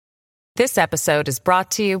This episode is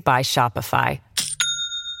brought to you by Shopify.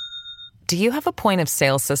 Do you have a point of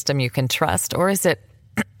sale system you can trust, or is it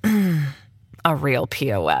a real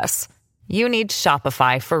POS? You need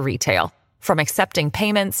Shopify for retail. From accepting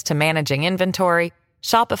payments to managing inventory,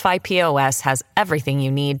 Shopify POS has everything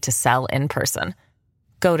you need to sell in person.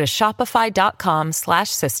 Go to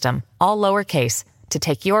shopify.com/system, all lowercase, to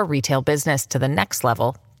take your retail business to the next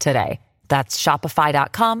level today. That's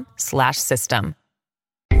shopify.com/system.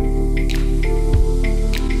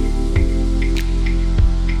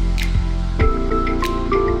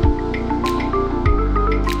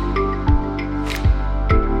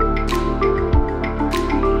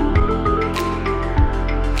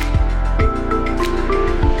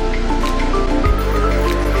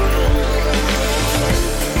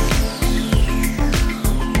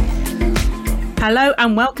 Hello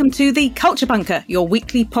and welcome to the Culture Bunker, your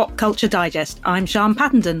weekly pop culture digest. I'm Sian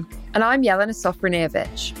Pattenden. And I'm Jelena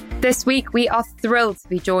Sofronijevic. This week we are thrilled to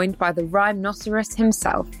be joined by the rhinoceros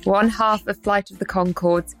himself, one half of Flight of the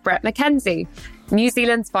Conchords, Bret McKenzie. New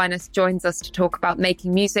Zealand's finest joins us to talk about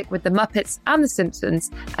making music with the Muppets and the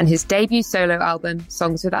Simpsons and his debut solo album,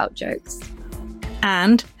 Songs Without Jokes.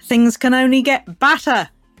 And things can only get better.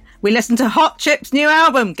 We listen to Hot Chip's new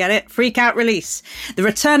album, get it? Freak Out release. The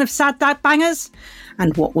return of Sad Dad Bangers.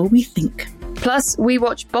 And what will we think? Plus, we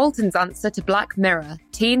watch Bolton's answer to Black Mirror.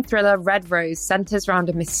 Teen thriller Red Rose centres around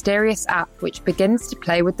a mysterious app which begins to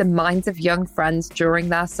play with the minds of young friends during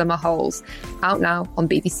their summer holes. Out now on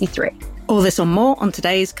BBC Three. All this and more on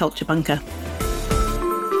today's Culture Bunker.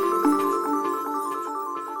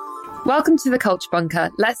 Welcome to the Culture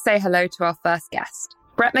Bunker. Let's say hello to our first guest.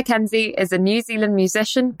 Bret McKenzie is a New Zealand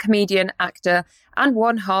musician, comedian, actor, and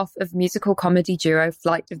one half of musical comedy duo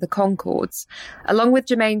Flight of the Conchords. Along with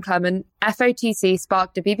Jermaine Clement, FOTC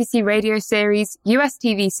sparked a BBC radio series, US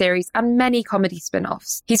TV series, and many comedy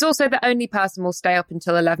spin-offs. He's also the only person we'll stay up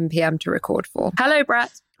until 11 p.m. to record for. Hello,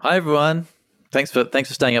 Bret. Hi, everyone. Thanks for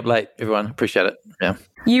staying up late, everyone. Appreciate it. Yeah.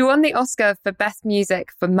 You won the Oscar for Best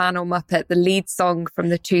Music for Man or Muppet, the lead song from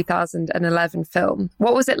the 2011 film.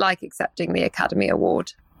 What was it like accepting the Academy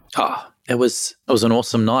Award? It was an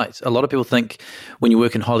awesome night. A lot of people think when you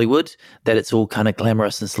work in Hollywood that it's all kind of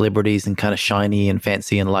glamorous and celebrities and kind of shiny and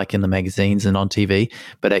fancy and like in the magazines and on TV.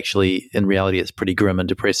 But actually, in reality, it's pretty grim and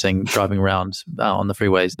depressing driving around on the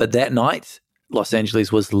freeways. But that night, Los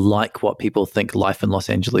Angeles was like what people think life in Los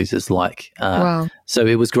Angeles is like. Wow. So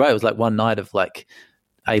it was great. It was like one night of like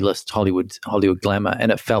A-list Hollywood glamour,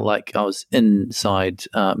 and it felt like I was inside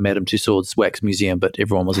Madame Tussauds Wax Museum, but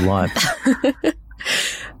everyone was alive.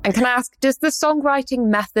 And can I ask, does the songwriting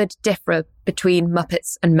method differ between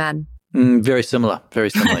Muppets and Men? Very similar,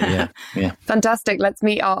 yeah. Fantastic. Let's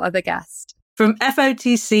meet our other guest. From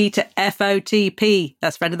FOTC to FOTP,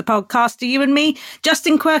 that's friend of the podcast to you and me,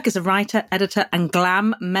 Justin Quirk is a writer, editor and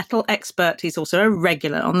glam metal expert. He's also a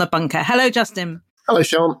regular on The Bunker. Hello, Justin. Hello,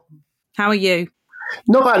 Sian. How are you?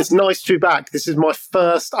 Not bad. It's nice to be back. This is my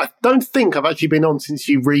first. I don't think I've actually been on since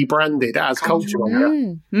you rebranded as Culture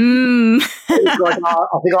Bunker. Like,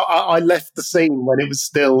 I think I left the scene when it was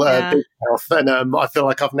still Big Mouth, and I feel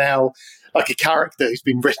like I've now like a character who's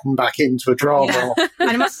been written back into a drama. Yeah.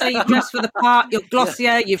 And I must say, you've dressed for the part. You're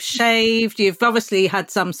glossier. You've shaved. You've obviously had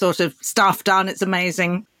some sort of stuff done. It's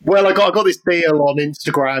amazing. Well, I got this deal on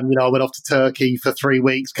Instagram. You know, I went off to Turkey for 3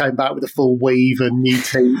 weeks, came back with a full weave and new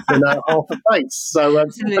teeth and half a face. So,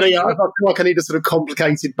 but yeah, I feel like I need a sort of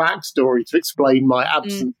complicated backstory to explain my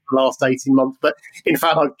absence for the last 18 months. But in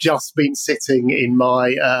fact, I've just been sitting in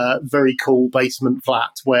my very cool basement flat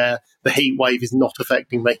where the heat wave is not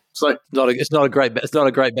affecting me. So it's not a great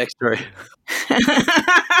backstory.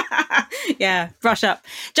 Yeah, brush up.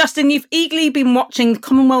 Justin, you've eagerly been watching the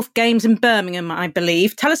Commonwealth Games in Birmingham, I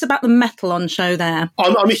believe. Tell us about the medal on show there.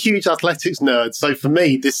 I'm a huge athletics nerd. So for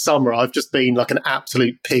me, this summer, I've just been like an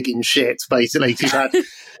absolute pig in shit, basically. We've had,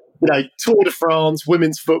 Tour de France,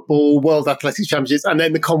 women's football, World Athletics Championships, and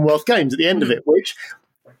then the Commonwealth Games at the end of it, which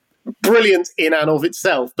brilliant in and of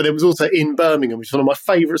itself. But it was also in Birmingham, which is one of my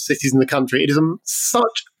favourite cities in the country. It is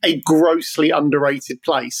such a grossly underrated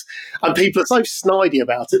place. And people are so snidey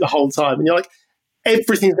about it the whole time. And you're like,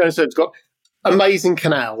 everything's going so. It's got amazing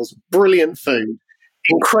canals, brilliant food,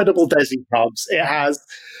 incredible desi pubs. It has,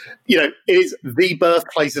 it is the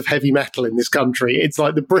birthplace of heavy metal in this country. It's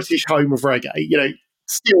like the British home of reggae,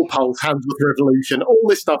 Steel Pulse, Hands with Revolution, all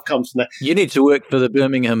this stuff comes from there. You need to work for the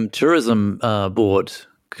Birmingham Tourism Board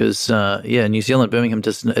because, New Zealand, Birmingham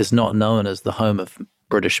is not known as the home of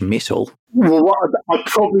British metal. Well, I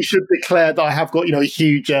probably should declare that I have got, a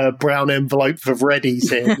huge brown envelope of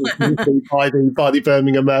Reddies here by the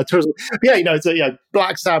Birmingham Tourism. Yeah,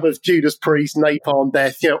 Black Sabbath, Judas Priest, Napalm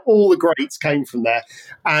Death, all the greats came from there.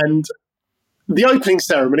 And the opening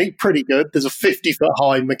ceremony, pretty good. There's a 50-foot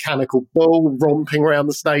high mechanical bull romping around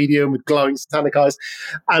the stadium with glowing satanic eyes.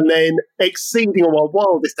 And then, exceeding all our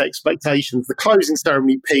wildest expectations, the closing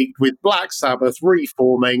ceremony peaked with Black Sabbath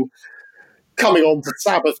reforming, coming on to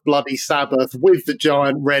Sabbath Bloody Sabbath with the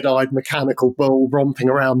giant red-eyed mechanical bull romping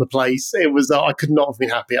around the place. It was, I could not have been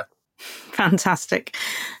happier. Fantastic.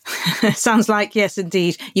 Sounds like, yes,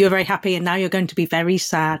 indeed, you were very happy and now you're going to be very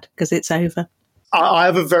sad because it's over. I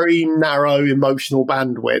have a very narrow emotional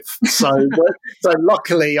bandwidth, so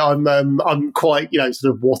luckily I'm quite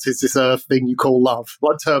sort of what is this earth thing you call love,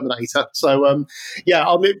 like Terminator. So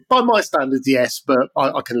I mean, by my standards, yes, but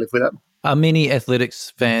I can live with it. Are many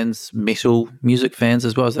athletics fans metal music fans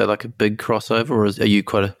as well? Is that like a big crossover, or are you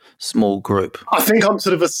quite a small group? I think I'm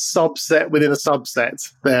sort of a subset within a subset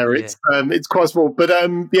there. Yeah. It's quite small. But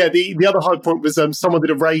the other high point was someone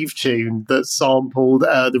did a rave tune that sampled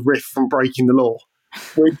the riff from Breaking the Law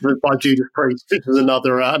by Judas Priest, which was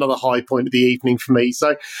another high point of the evening for me.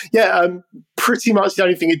 So, pretty much the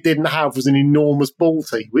only thing it didn't have was an enormous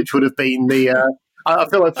Balti, which would have been the... I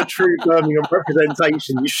feel like for true Birmingham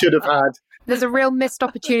representation, you should have had... There's a real missed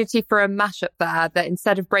opportunity for a mashup there, that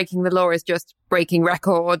instead of Breaking the Law is just breaking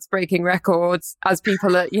records, as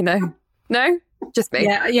people are, No? Just me.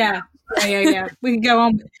 Yeah. We could go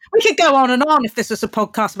on. We could go on and on if this was a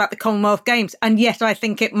podcast about the Commonwealth Games, and yet I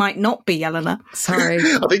think it might not be, Eleanor. Sorry.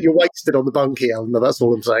 I think you're wasted on the bunkie, Eleanor. That's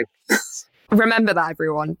all I'm saying. Remember that,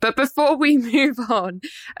 everyone. But before we move on,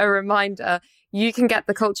 a reminder... You can get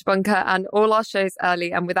The Culture Bunker and all our shows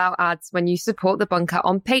early and without ads when you support The Bunker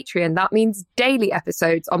on Patreon. That means daily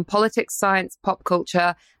episodes on politics, science, pop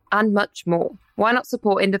culture, and much more. Why not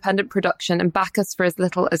support independent production and back us for as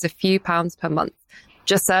little as a few pounds per month?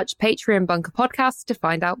 Just search Patreon Bunker Podcast to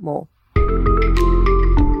find out more.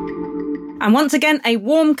 And once again, a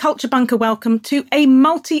warm Culture Bunker welcome to a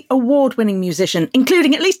multi-award-winning musician,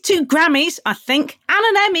 including at least 2 Grammys, I think,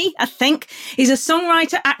 and an Emmy, I think. He's a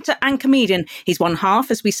songwriter, actor and comedian. He's one half,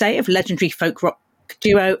 as we say, of legendary folk rock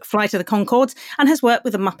duo Flight of the Conchords, and has worked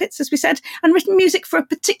with the Muppets, as we said, and written music for a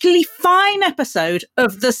particularly fine episode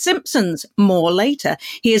of The Simpsons. More later.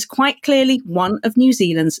 He is quite clearly one of New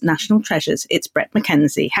Zealand's national treasures. It's Bret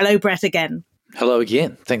McKenzie. Hello, Bret, again. Hello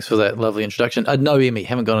again. Thanks for that lovely introduction. No Emmy.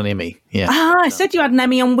 Haven't got an Emmy. Yeah. I said you had an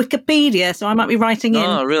Emmy on Wikipedia, so I might be writing in.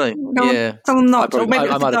 Oh, really? Yeah. I'm not. Maybe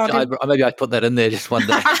I'd put that in there just one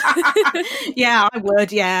day. Yeah, I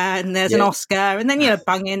would. Yeah, and there's an Oscar, and then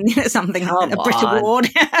bung in something like a Brit Award.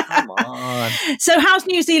 Come on. So, how's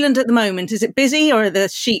New Zealand at the moment? Is it busy, or are the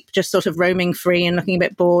sheep just sort of roaming free and looking a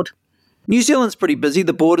bit bored? New Zealand's pretty busy.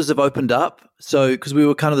 The borders have opened up. So, because we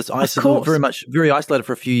were kind of this very isolated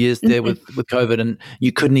for a few years there with COVID, and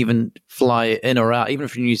you couldn't even fly in or out. Even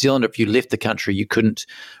if you're New Zealand, if you left the country, you couldn't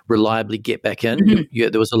reliably get back in.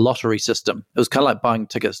 Mm-hmm. There was a lottery system. It was kind of like buying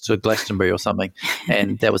tickets to Glastonbury or something.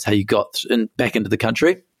 And that was how you got back into the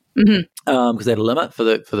country. Because they had a limit for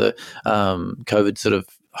the COVID sort of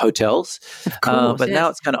hotels. Of course, but now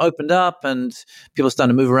it's kind of opened up and people are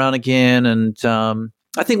starting to move around again. And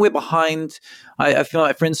I think we're behind. I feel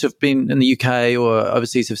like friends who've been in the UK or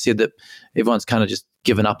overseas have said that everyone's kind of just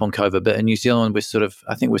given up on COVID. But in New Zealand,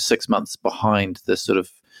 I think we're 6 months behind the sort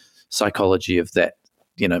of psychology of that,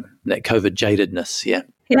 that COVID jadedness. Yeah.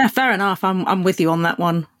 Yeah, fair enough. I'm with you on that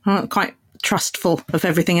one. I'm quite trustful of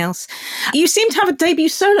everything else. You seem to have a debut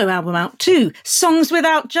solo album out too, Songs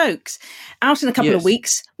Without Jokes, out in a couple of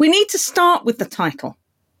weeks. We need to start with the title.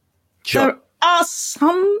 Sure. There are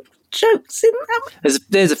some jokes in that.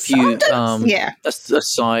 There's a few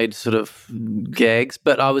aside sort of gags,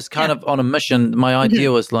 but I was kind of on a mission. My idea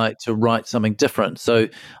was like to write something different, so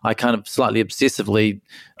I kind of slightly obsessively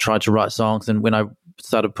tried to write songs, and when I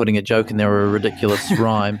started putting a joke in there or a ridiculous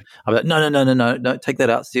rhyme, I was like, no, take that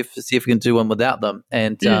out, see if we can do one without them.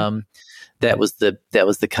 And that was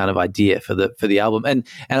the kind of idea for the album, and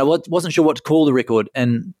I wasn't sure what to call the record.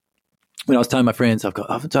 And when I was telling my friends,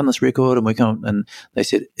 I've done this record and they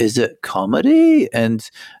said, is it comedy? And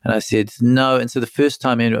I said, no. And so the first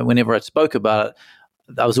time, whenever I spoke about it,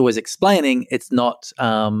 I was always explaining it's not,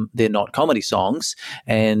 they're not comedy songs.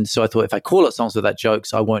 And so I thought if I call it Songs Without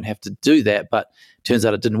Jokes, I won't have to do that. But turns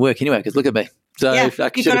out it didn't work anyway, because look at me. So I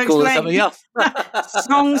should have called it something else.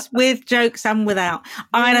 Songs with jokes and without.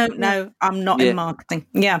 I don't know. I'm not in marketing.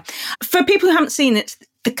 Yeah. For people who haven't seen it,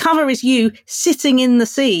 the cover is you sitting in the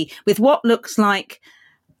sea with what looks like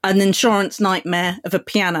an insurance nightmare of a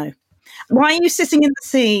piano. Why are you sitting in the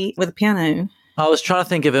sea with a piano? I was trying to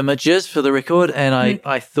think of images for the record, and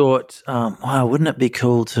I thought, wow, wouldn't it be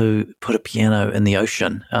cool to put a piano in the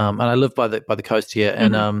ocean? And I live by the coast here,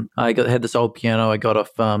 and I had this old piano I got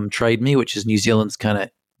off Trade Me, which is New Zealand's kind of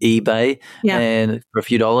eBay, and for a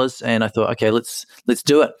few dollars. And I thought, okay, let's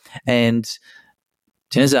do it. And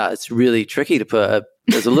turns out it's really tricky to put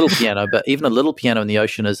there's a little piano, but even a little piano in the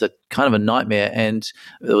ocean is a kind of a nightmare. And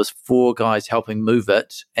there was 4 guys helping move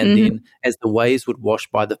it, and then as the waves would wash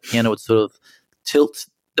by, the piano would sort of tilt.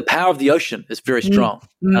 The power of the ocean is very strong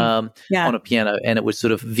on a piano, and it would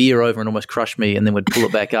sort of veer over and almost crush me, and then would pull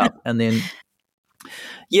it back up. And then,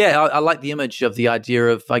 I like the image of the idea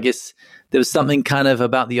of, I guess, there was something kind of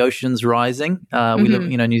about the oceans rising. We live,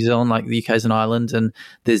 New Zealand, like the UK is an island, and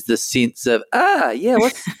there's this sense of,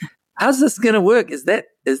 how's this going to work? Is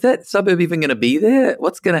that suburb even going to be there?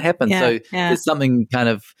 What's going to happen? There's something kind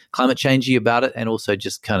of climate changey about it, and also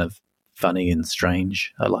just kind of funny and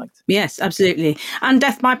strange. I liked. Yes, absolutely. And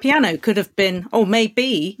Death by Piano could have been, or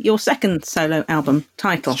maybe, your second solo album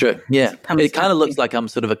title. It's true. Yeah, it kind of looks like I'm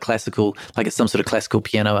sort of it's some sort of classical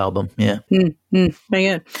piano album. Yeah. Very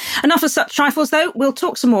good. Enough of such trifles, though. We'll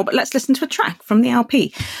talk some more, but let's listen to a track from the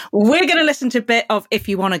LP. We're going to listen to a bit of If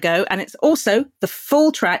You Want to Go, and it's also, the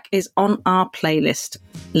full track is on our playlist.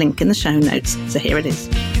 Link in the show notes. So here it is.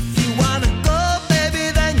 If you want to go,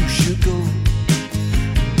 baby, then you should go.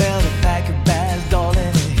 Better pack your bags, darling,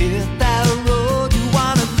 and hit that road. You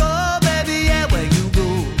want to go, baby, yeah, where you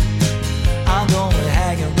go. I'm gonna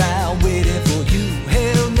hang around waiting for you.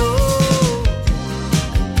 Hell no.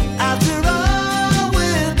 After all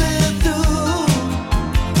we've been through,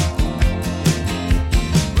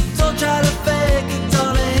 don't try to fake it,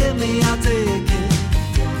 darling, hit me, I'll take it.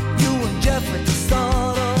 You and Jeffrey to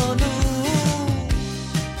start anew.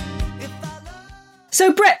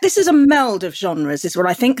 So, Bret, this is a meld of genres, is what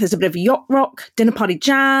I think. There's a bit of yacht rock, dinner party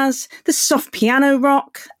jazz, there's soft piano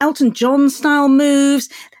rock, Elton John style moves.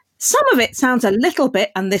 Some of it sounds a little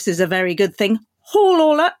bit, and this is a very good thing, Hall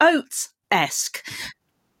or Oates-esque.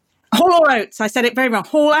 Hall or Oates, I said it very wrong.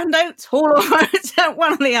 Hall and Oates, Hall or Oates,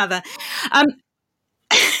 one or the other.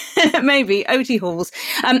 Maybe, Oaty Halls.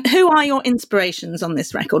 Who are your inspirations on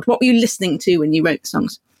this record? What were you listening to when you wrote the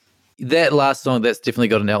songs? That last song, that's definitely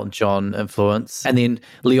got an Elton John influence. And then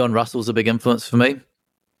Leon Russell's a big influence for me,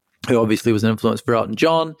 who obviously was an influence for Elton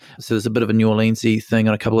John. So there's a bit of a New Orleans-y thing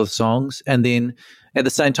on a couple of songs. And then at the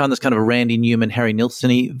same time, there's kind of a Randy Newman, Harry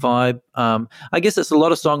Nilsson-y vibe. I guess it's a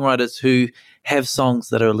lot of songwriters who have songs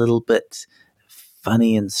that are a little bit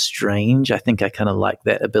funny and strange. I think I kind of like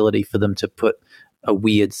that ability for them to put a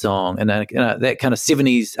weird song. And that kind of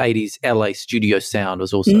 70s, 80s LA studio sound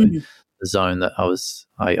was also the zone that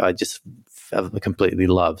I just completely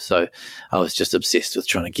love. So I was just obsessed with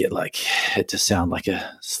trying to get like it to sound like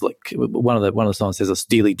a slick. One of the songs has a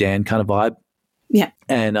Steely Dan kind of vibe. Yeah,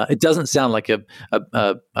 and it doesn't sound like a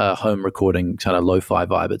home recording kind of lo-fi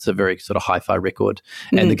vibe. It's a very sort of hi-fi record.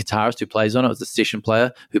 And the guitarist who plays on it was a session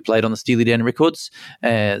player who played on the Steely Dan records.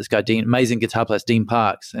 This guy, amazing guitar player, Dean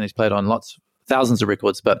Parks, and he's played on thousands of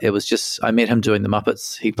records, but it was just, I met him doing the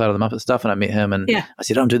Muppets. He played on the Muppet stuff, and I met him, and I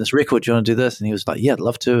said, I'm doing this record. Do you want to do this? And he was like, yeah, I'd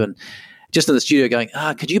love to. And just in the studio going,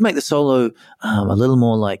 could you make the solo a little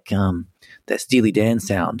more like that Steely Dan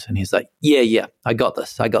sound? And he's like, yeah, I got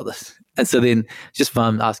this. And so then just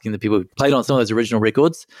fun asking the people who played on some of those original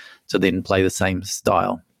records to then play the same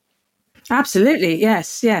style. Absolutely,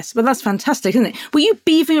 yes. But that's fantastic, isn't it? Were you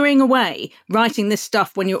beavering away writing this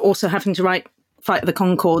stuff when you're also having to write Flight of the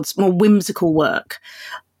Conchords, more whimsical work?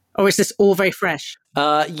 Or is this all very fresh?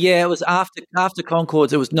 It was after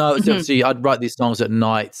Conchords. It was obviously I'd write these songs at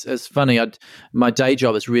night. It's funny. My day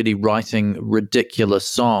job is really writing ridiculous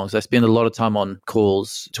songs. I spend a lot of time on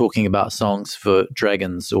calls talking about songs for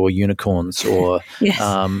dragons or unicorns or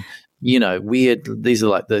weird. These are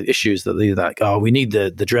like the issues that they're like, we need the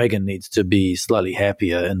dragon needs to be slightly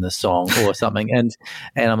happier in the song or something. And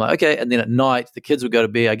I'm like, okay. And then at night the kids would go to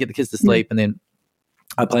bed. I get the kids to sleep, and then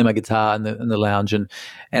I play my guitar in the lounge, and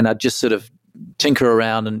I just sort of tinker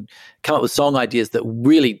around and come up with song ideas that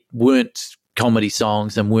really weren't comedy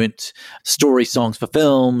songs and weren't story songs for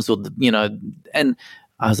films, and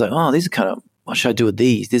I was like, these are kind of, what should I do with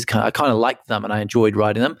these? I kind of liked them and I enjoyed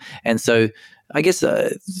writing them. And so I guess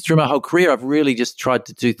through my whole career, I've really just tried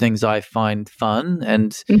to do things I find fun,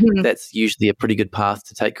 and that's usually a pretty good path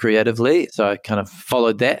to take creatively. So I kind of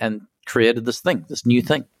followed that and created this new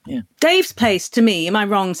thing. Yeah. Dave's Place, to me, am I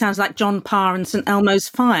wrong, sounds like John Parr and St Elmo's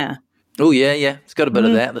Fire. Oh, yeah. It's got a bit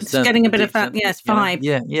of that. It's getting a bit of that, vibe.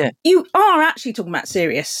 Yeah. You are actually talking about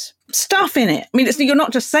serious stuff in it. I mean, you're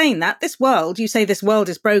not just saying that. This world, you say this world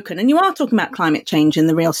is broken, and you are talking about climate change and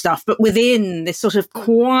the real stuff, but within this sort of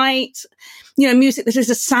quite, music that is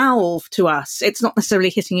a salve to us. It's not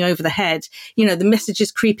necessarily hitting you over the head. The message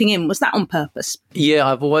is creeping in. Was that on purpose? Yeah,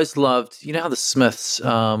 I've always loved, how the Smiths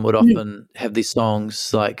would often have these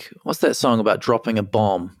songs like, what's that song about dropping a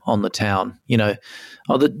bomb on the town? The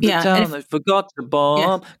town, they forgot to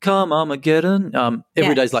bomb, come Armageddon.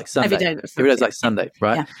 Every day's like Sunday. Every day's like Sunday,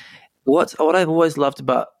 right? Yeah. What I've always loved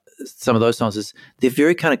about some of those songs is they're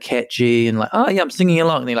very kind of catchy and like, oh yeah, I'm singing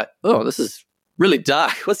along, and they're like, oh, this is really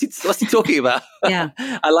dark. What's he talking about? Yeah,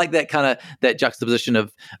 I like that kind of that juxtaposition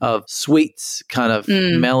of sweet kind of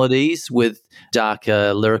melodies with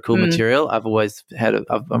darker lyrical material. I've always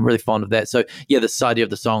I'm really fond of that. So yeah, this idea of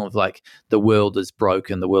the song of like the world is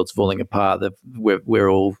broken, the world's falling apart, we're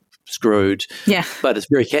all screwed. Yeah, but it's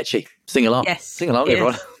very catchy. Sing along,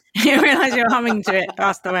 everyone. You realise you're humming to it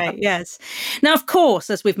past the way, yes. Now, of course,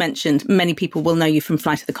 as we've mentioned, many people will know you from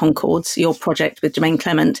Flight of the Conchords, your project with Jermaine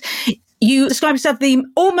Clement. You describe yourself the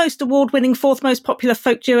almost award-winning fourth most popular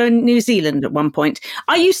folk duo in New Zealand at one point.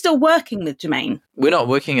 Are you still working with Jermaine? We're not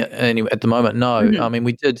working at the moment, no. I mean,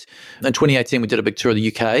 we did, in 2018, we did a big tour of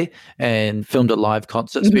the UK and filmed a live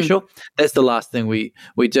concert special. That's the last thing we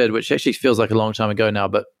did, which actually feels like a long time ago now,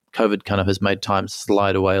 but COVID kind of has made time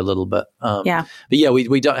slide away a little bit. But yeah,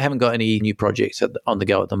 we haven't got any new projects on the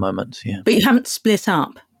go at the moment. Yeah, but you haven't split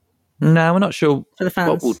up. No, we're not sure for the fans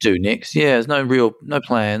what we'll do next. Yeah, there's no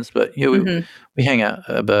plans, but yeah, we hang out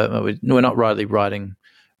a bit. We're not really writing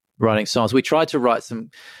songs. We tried to write some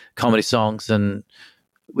comedy songs, and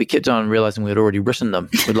we kept on realizing we had already written them.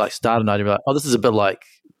 We'd like start an idea, like, oh, this is a bit like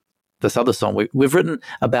this other song. We've written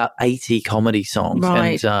about 80 comedy songs,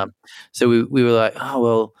 right. And so we were like, oh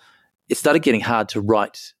well, it started getting hard to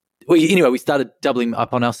write. Well, anyway, we started doubling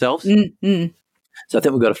up on ourselves. So I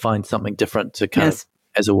think we've got to find something different to kind of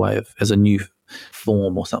as a new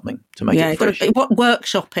form or something to make it fresh.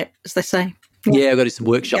 Workshop it, as they say. Yeah, I've got to do some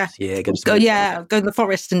workshops. Yeah, go to the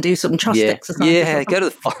forest and do some sticks or something. Yeah, go to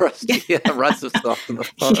the forest. Yeah, write some stuff in the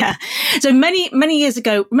forest. Yeah. So many years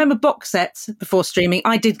ago, remember box sets before streaming?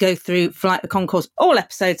 I did go through Flight of the Conchords, all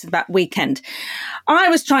episodes of that weekend. I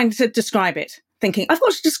was trying to describe it, thinking, I've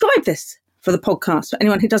got to describe this for the podcast for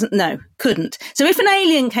anyone who doesn't know. Couldn't. So if an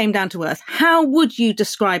alien came down to Earth, how would you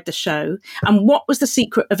describe the show? And what was the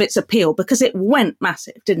secret of its appeal? Because it went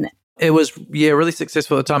massive, didn't it? It was, really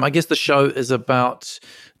successful at the time. I guess the show is about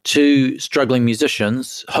two struggling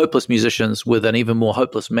musicians, hopeless musicians with an even more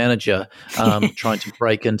hopeless manager trying to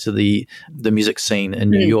break into the music scene in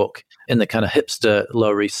New York in the kind of hipster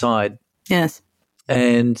Lower East Side. Yes.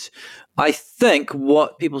 And I think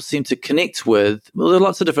what people seem to connect with, well, there are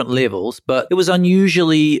lots of different levels, but it was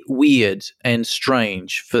unusually weird and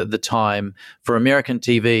strange for the time. For American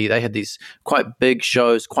TV, they had these quite big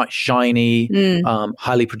shows, quite shiny,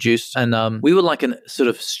 highly produced. And we were like a sort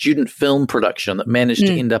of student film production that managed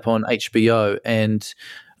to end up on HBO. And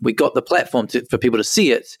we got the platform for people to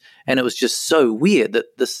see it. And it was just so weird that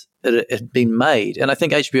it had been made. And I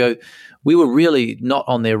think HBO, we were really not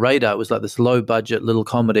on their radar. It was like this low budget little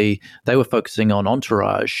comedy. They were focusing on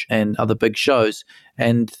Entourage and other big shows,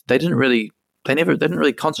 and they didn't really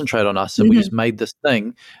concentrate on us. And we just made this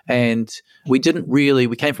thing. And we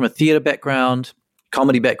came from a theater background,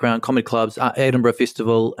 comedy clubs, Edinburgh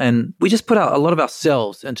Festival, and we just put out a lot of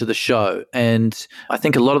ourselves into the show. And I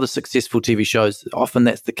think a lot of the successful TV shows, often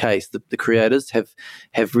that's the case. The creators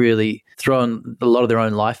have really thrown a lot of their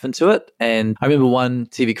own life into it. And I remember one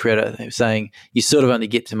TV creator saying, you sort of only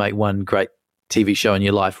get to make one great TV show in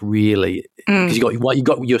your life, really, because you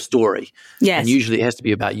got your story. Yes. And usually it has to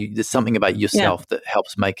be about you. There's something about yourself that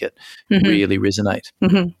helps make it really resonate.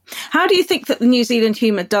 How do you think that the New Zealand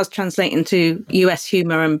humour does translate into US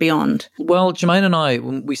humour and beyond? Well, Jermaine and I,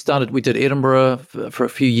 when we did Edinburgh for a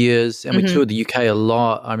few years, and we toured the UK a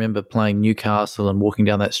lot. I remember playing Newcastle and walking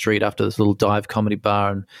down that street after this little dive comedy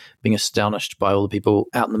bar and being astonished by all the people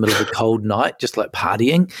out in the middle of a cold night, just like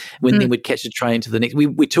partying. Then we'd catch a train to the next.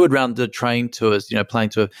 We toured around the train tours, playing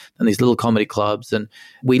to in these little comedy clubs, and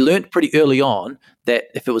we learnt pretty early on that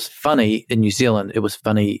if it was funny in New Zealand, it was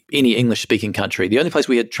funny any English-speaking country. The only place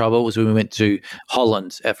we had trouble was when we went to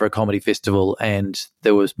Holland for a comedy festival, and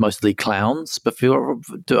there was mostly clowns before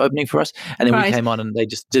opening for us. And then we came on, and they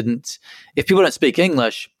just didn't. If people don't speak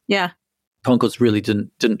English, Conchords really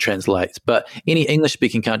didn't translate. But any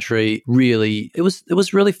English-speaking country, really, it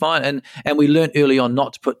was really fine. And we learned early on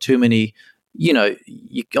not to put too many. You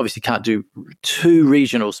obviously can't do too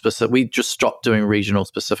regional specific. We just stopped doing regional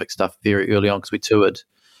specific stuff very early on because we toured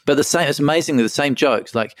But it's amazingly the same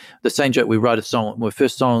jokes, like the same joke. We wrote a song, my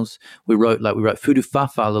first songs we wrote Fudu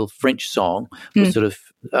Fafa, a little French song with sort of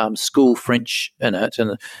school French in it,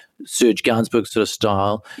 and Serge Gainsbourg sort of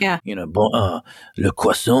style. Yeah. Le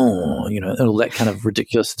Croissant, and all that kind of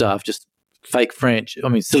ridiculous stuff, just fake French. I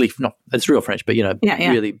mean, silly, it's real French, but,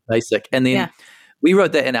 really basic. And then we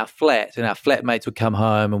wrote that in our flat, and our flatmates would come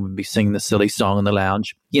home and we'd be singing the silly song in the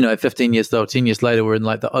lounge. 10 years later, we're in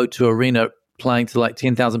like the O2 Arena playing to like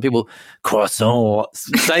 10,000 people. Croissant,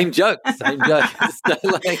 same joke. Just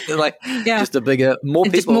a bigger, more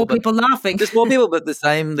people. Just more people laughing. Just more people, but they're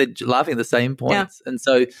laughing at the same points. Yeah. And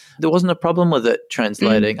so there wasn't a problem with it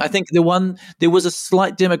translating. I think there was a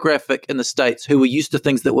slight demographic in the States who were used to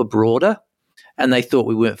things that were broader, and they thought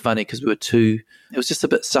we weren't funny because we were it was just a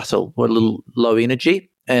bit subtle or a little low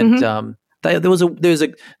energy. And there is a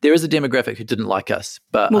demographic who didn't like us.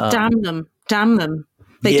 But damn them.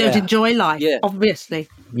 They don't enjoy life, obviously.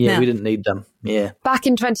 Yeah, we didn't need them. Yeah. Back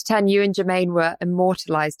in 2010, you and Jermaine were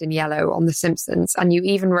immortalised in yellow on The Simpsons, and you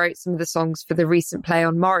even wrote some of the songs for the recent play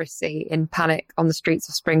on Morrissey in Panic on the Streets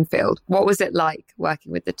of Springfield. What was it like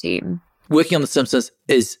working with the team? Working on The Simpsons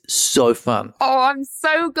is so fun. Oh, I'm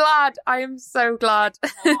so glad. I am so glad.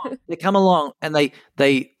 They come along and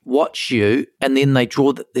they watch you, and then they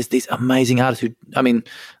draw. There's these amazing artists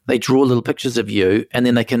they draw little pictures of you, and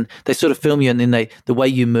then they sort of film you, and then the way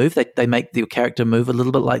you move, they make your character move a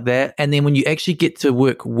little bit like that. And then when you actually get to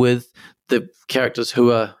work with the characters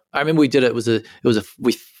who are, I remember we did it. We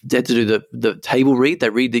had to do the table read. They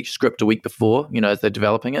read each script a week before, as they're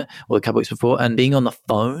developing it, or a couple weeks before, and being on the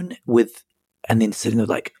phone and then sitting there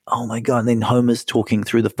like, oh my God, and then Homer's talking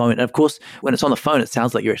through the phone. And of course, when it's on the phone, it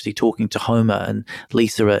sounds like you're actually talking to Homer and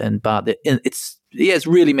Lisa and Bart. It's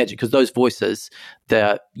really magic because those voices,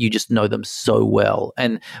 you just know them so well.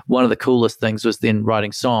 And one of the coolest things was then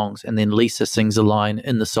writing songs, and then Lisa sings a line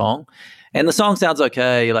in the song, and the song sounds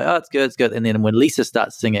okay. You're like, oh, it's good. And then when Lisa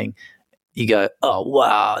starts singing, you go, oh,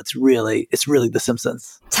 wow, it's really The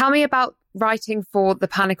Simpsons. Tell me about writing for the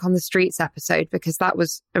Panic on the Streets episode, because that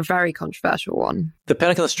was a very controversial one. The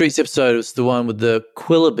Panic on the Streets episode was the one with the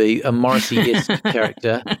Quillaby, a Morrissey-esque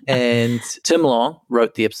character, and Tim Long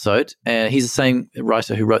wrote the episode, and he's the same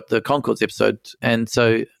writer who wrote the Conchords episode, and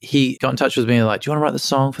so he got in touch with me and like, do you want to write the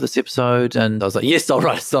song for this episode? And I was like, yes, I'll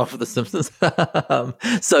write a song for The Simpsons.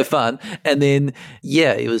 So fun. And then,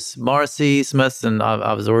 it was Morrissey, Smith, and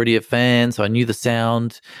I was already a fan, so I knew the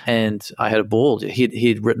sound, and I had a ball.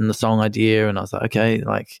 He'd written the song idea, and I was like, okay,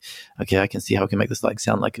 I can see how I can make this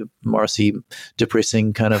sound like a Morrissey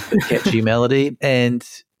depressing kind of catchy melody. And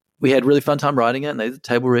we had really fun time writing it, and they did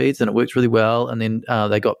table reads, and it worked really well. And then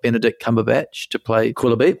they got Benedict Cumberbatch to play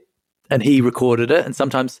Quillaby, and he recorded it. And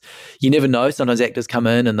sometimes you never know. Sometimes actors come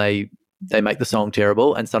in and they make the song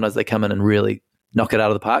terrible, and sometimes they come in and really knock it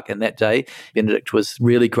out of the park. And that day, Benedict was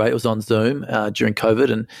really great. It was on Zoom during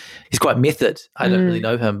COVID, and he's quite method. I don't really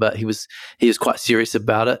know him, but he was quite serious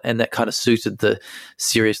about it, and that kind of suited the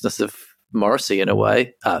seriousness of Morrissey in a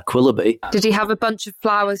way. Quillaby. Did he have a bunch of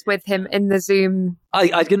flowers with him in the Zoom?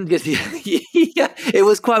 I didn't get. Yeah, it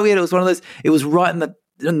was quite weird. It was one of those. It was right in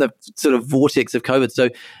the sort of vortex of COVID. So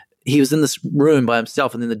he was in this room by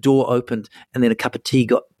himself, and then the door opened, and then a cup of tea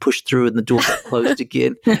got pushed through, and the door got closed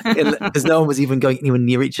again, because no one was even going anywhere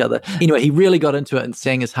near each other. Anyway, he really got into it and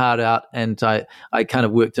sang his heart out, and I kind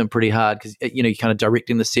of worked him pretty hard because you kind of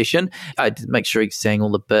directing the session. I did make sure he sang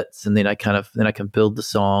all the bits, and then I can build the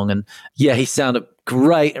song, and he sounded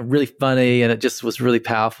great and really funny, and it just was really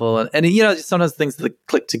powerful, and just sometimes things that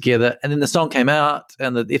click together. And then the song came out,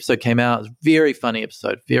 and the episode came out. It was a very funny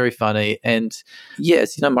episode, very funny. And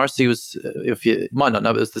yes, Morrissey was, if you might not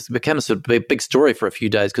know, it became a sort of big story for a few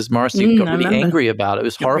days because Morrissey got really angry about it. It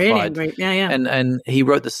was horrified. Really angry. And he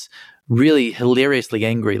wrote this really hilariously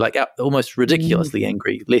angry, almost ridiculously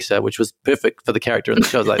angry letter, which was perfect for the character in the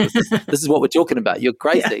show. I was like, this is what we're talking about. You're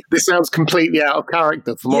crazy. Yeah. This sounds completely out of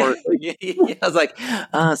character for Morrissey. I was like,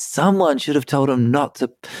 someone should have told him not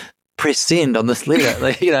to press send on this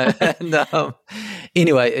letter. And,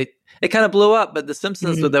 anyway, it kind of blew up, but The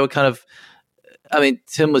Simpsons, they were kind of,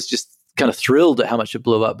 Tim was just kind of thrilled at how much it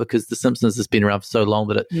blew up because The Simpsons has been around for so long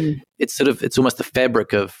that it's almost the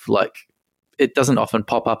fabric of it doesn't often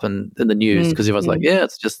pop up in the news because everyone's like,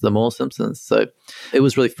 it's just the more Simpsons. So it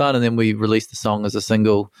was really fun. And then we released the song as a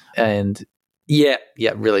single, and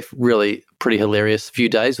really, really pretty hilarious few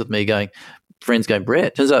days with me going, friends going,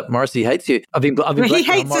 Bret, turns out Morrissey hates you. I've been he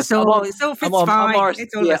hates us all. It's all fine.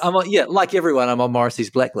 Like everyone, I'm on Morrissey's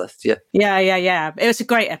blacklist. Yeah. Yeah. It was a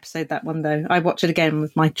great episode, that one, though. I watch it again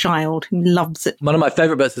with my child who loves it. One of my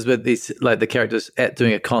favorite bits is with these, like the characters at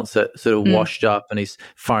doing a concert, sort of washed up, and he's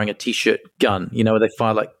firing a t-shirt gun, you know, where they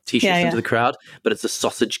fire like t-shirts into the crowd, but it's a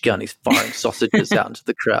sausage gun. He's firing sausages out into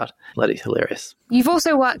the crowd. Bloody hilarious. You've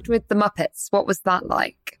also worked with the Muppets. What was that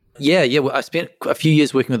like? Yeah. Well, I spent a few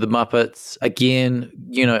years working with the Muppets. Again,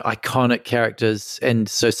 you know, iconic characters. And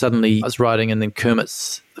so suddenly I was writing, and then Kermit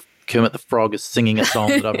the Frog is singing a song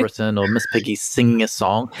that I've written, or Miss Piggy's singing a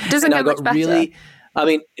song. Doesn't get much better.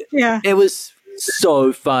 It was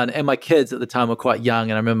so fun. And my kids at the time were quite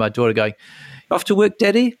young. And I remember my daughter going, "Off to work,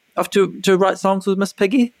 Daddy? Off to write songs with Miss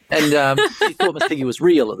Piggy?" And she thought Miss Piggy was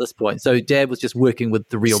real at this point. So Dad was just working with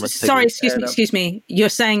the real Miss Piggy. Sorry, excuse me. You're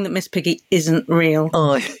saying that Miss Piggy isn't real.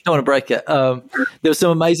 Oh, I don't want to break it. There were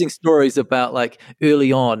some amazing stories about, like,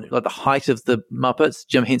 early on, like the height of the Muppets,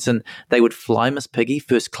 Jim Henson, they would fly Miss Piggy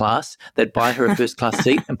first class. They'd buy her a first class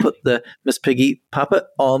seat and put the Miss Piggy puppet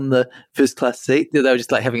on the first class seat. They were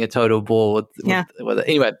just like having a total ball with it.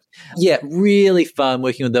 Anyway, yeah, really fun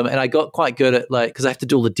working with them. And I got quite good at, like, because I have to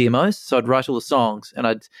do all the demos. So I'd write all the songs, and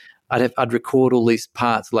I'd record all these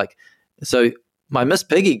parts. Like, so my Miss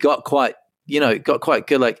Piggy got quite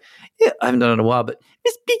good. Like, yeah, I haven't done it in a while, but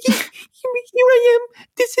Miss Piggy, here I am.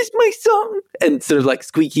 This is my song, and sort of like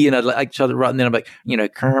squeaky. And I'd try to write, and then I'm like, you know,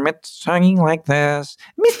 Kermit singing like this,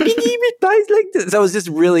 Miss Piggy replies like this. So it was just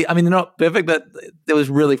really, I mean, they're not perfect, but it was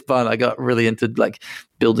really fun. I got really into like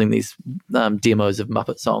building these demos of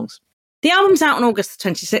Muppet songs. The album's out on August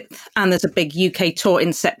 26th, and there's a big UK tour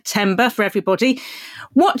in September for everybody.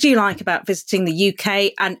 What do you like about visiting the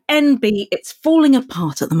UK? And NB, it's falling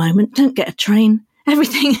apart at the moment. Don't get a train.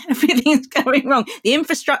 Everything's going wrong. The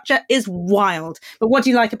infrastructure is wild. But what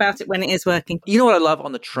do you like about it when it is working? You know what I love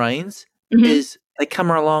on the trains is they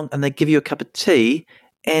come along and they give you a cup of tea,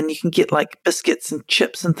 and you can get like biscuits and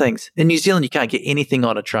chips and things. In New Zealand, you can't get anything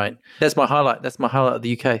on a train. That's my highlight. That's my highlight of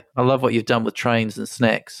the UK. I love what you've done with trains and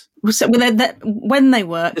snacks. So when they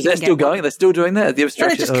work, is that still going? Are they still doing that? They're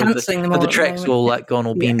just cancelling them all. The tracks all like gone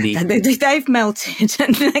all bendy. They've melted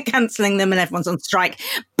and they're cancelling them, and everyone's on strike.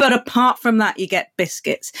 But apart from that, you get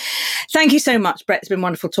biscuits. Thank you so much, Bret. It's been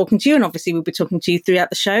wonderful talking to you, and obviously we'll be talking to you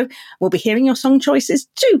throughout the show. We'll be hearing your song choices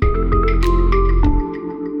too.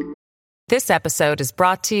 This episode is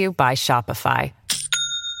brought to you by Shopify.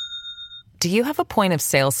 Do you have a point of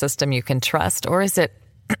sale system you can trust, or is it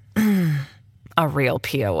a real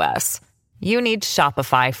POS? You need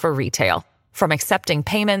Shopify for retail. From accepting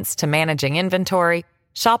payments to managing inventory,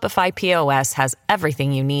 Shopify POS has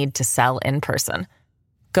everything you need to sell in person.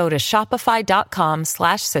 Go to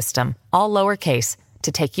shopify.com/system, all lowercase,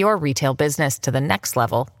 to take your retail business to the next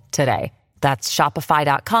level today. That's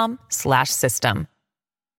shopify.com/system.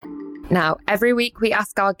 Now, every week we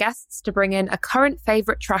ask our guests to bring in a current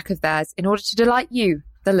favourite track of theirs in order to delight you,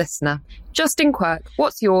 the listener. Justin Quirk,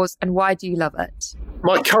 what's yours and why do you love it?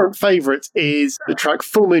 My current favourite is the track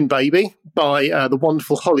Full Moon Baby by the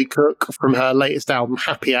wonderful Holly Cook from her latest album,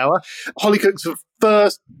 Happy Hour. Holly Cook's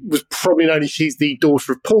first was probably known as she's the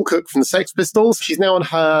daughter of Paul Cook from the Sex Pistols. She's now on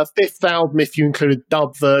her fifth album, if you include a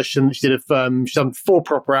dub version. She's done 4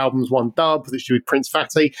 proper albums, 1 dub, that she did with Prince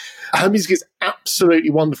Fatty. Her music is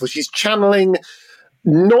absolutely wonderful. She's channeling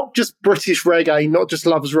not just British reggae, not just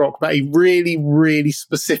lovers rock, but a really, really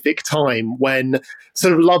specific time when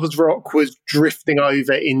sort of lovers rock was drifting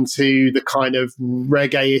over into the kind of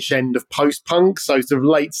reggae-ish end of post-punk, so sort of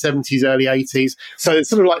late 70s, early 80s. So it's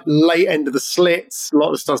sort of like late end of the Slits, a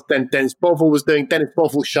lot of stuff Dennis Bovell was doing. Dennis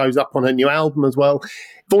Bovell shows up on her new album as well.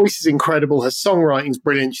 Voice is incredible. Her songwriting's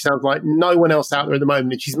brilliant. She sounds like no one else out there at the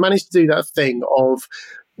moment. And she's managed to do that thing of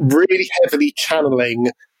really heavily channeling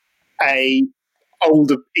a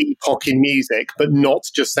older epoch in music, but not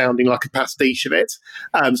just sounding like a pastiche of it.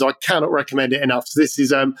 So I cannot recommend it enough. So this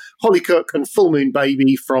is Holly Cook and Full Moon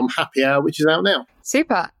Baby from Happy Hour, which is out now.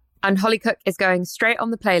 Super. And Holly Cook is going straight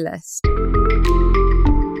on the playlist.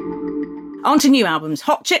 On to new albums.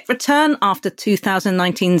 Hot Chick return after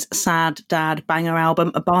 2019's sad dad banger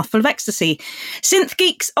album, A Bath Full of Ecstasy. Synth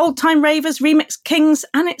Geeks, Old Time Ravers, Remix Kings,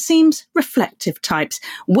 and it seems reflective types.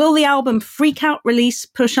 Will the album Freak Out Release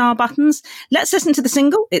push our buttons? Let's listen to the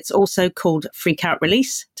single. It's also called Freak Out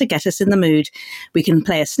Release to get us in the mood. We can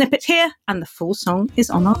play a snippet here, and the full song is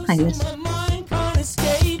on our playlist.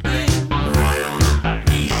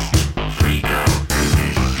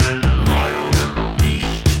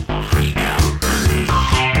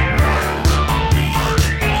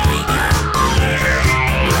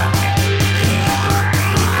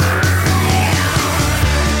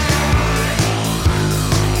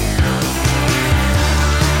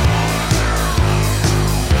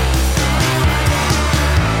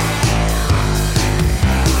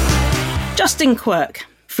 Interesting quirk.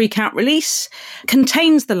 Freak Out release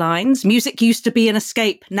contains the lines, music used to be an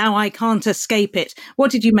escape, now I can't escape it.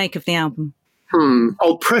 What did you make of the album?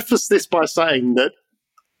 I'll preface this by saying that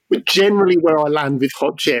generally where I land with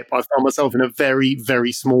Hot Chip, I find myself in a very,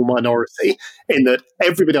 very small minority, in that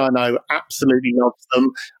everybody I know absolutely loves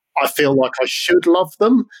them. I feel like I should love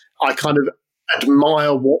them. I kind of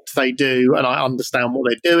admire what they do and I understand what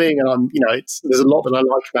they're doing, and there's a lot that I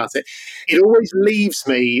like about it. It always leaves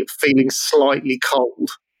me feeling slightly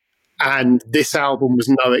cold, and this album was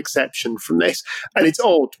no exception from this. And it's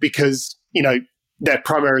odd because they're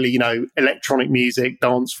primarily electronic music,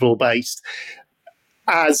 dance floor based,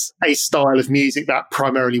 as a style of music that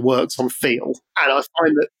primarily works on feel, and I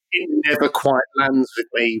find that it never quite lands with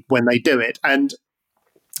me when they do it. And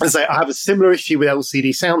as I have a similar issue with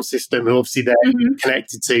LCD Sound System, who obviously they're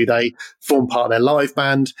connected to. They form part of their live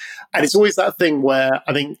band. And it's always that thing where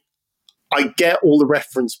I think I get all the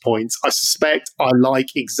reference points. I suspect I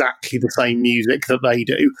like exactly the same music that they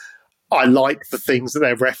do. I like the things that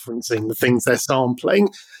they're referencing, the things they're sampling.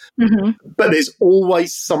 But there's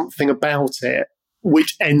always something about it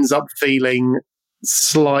which ends up feeling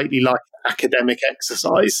slightly like an academic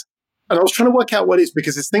exercise. And I was trying to work out what it is,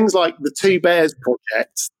 because it's things like the Two Bears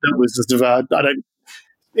project that was sort of,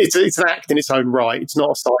 it's an act in its own right. It's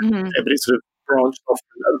not a side project, but it's sort of branched off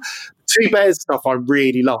from them. Two Bears stuff I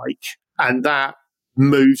really like, and that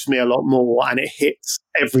moves me a lot more, and it hits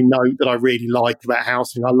every note that I really like about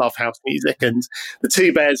house music. I love house music, and the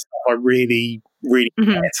Two Bears stuff I really, really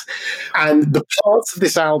get. And the parts of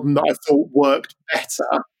this album that I thought worked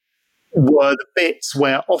better were the bits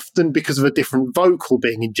where often, because of a different vocal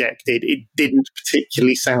being injected, it didn't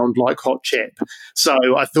particularly sound like Hot Chip. So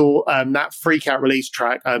I thought that Freak Out release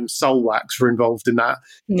track, Soul Wax, were involved in that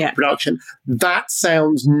production. That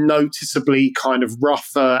sounds noticeably kind of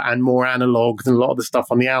rougher and more analog than a lot of the stuff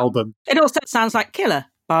on the album. It also sounds like Killer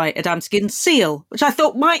by Adamski and Seal, which I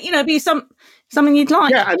thought might, be something you'd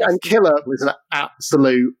like. Yeah, and Killer was an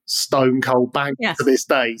absolute stone cold bang to this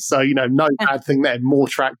day. So, no bad thing there. More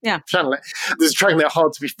track channel it. There's a track there,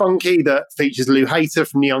 Hard to Be Funky, that features Lou Hayter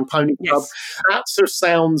from the Young Pony Club. That sort of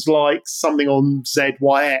sounds like something on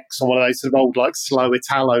ZYX, on one of those sort of old, like, slow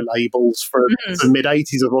Italo labels from the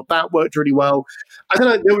mid-'80s. I thought that worked really well. I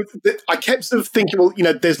don't know, I kept sort of thinking, well,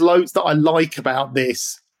 there's loads that I like about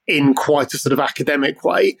this in quite a sort of academic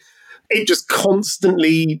way. It just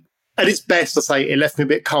constantly, at its best, I say, it left me a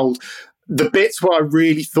bit cold. The bits where I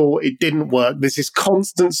really thought it didn't work, there's this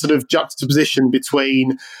constant sort of juxtaposition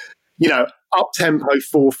between, up-tempo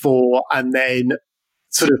 4/4 and then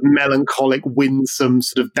sort of melancholic, winsome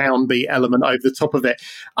sort of downbeat element over the top of it.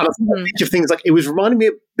 And I think of things like, it was reminding me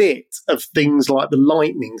a bit of things like the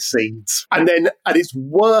Lightning Seeds. And then at its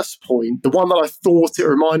worst point, the one that I thought it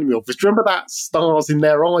reminded me of was, do you remember that Stars in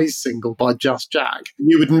Their Eyes single by Just Jack?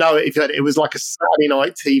 You would know it if you heard it. It was like a Saturday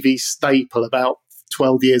night TV staple about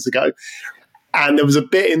 12 years ago. And there was a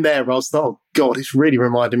bit in there where I was like, oh God, it's really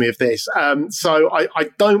reminded me of this. So I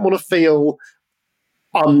don't want to feel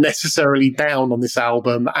unnecessarily down on this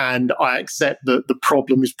album, and I accept that the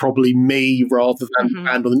problem is probably me rather than the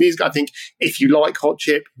band or the music. I think if you like Hot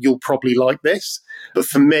Chip, you'll probably like this. But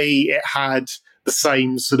for me, it had the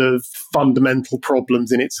same sort of fundamental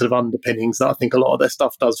problems in its sort of underpinnings that I think a lot of their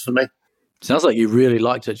stuff does for me. Sounds like you really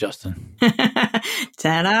liked it, Justin.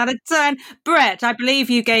 10 out of 10. Bret, I believe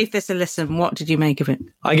you gave this a listen. What did you make of it?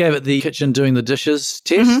 I gave it the kitchen doing the dishes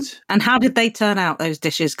test. And how did they turn out, those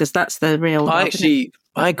dishes? Because that's the real...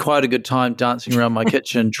 I had quite a good time dancing around my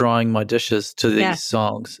kitchen, drying my dishes to these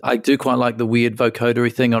songs. I do quite like the weird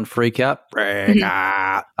vocodery thing on Freak Out.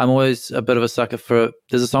 I'm always a bit of a sucker for...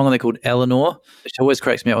 There's a song on there called Eleanor, which always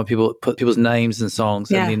cracks me up when people put people's names in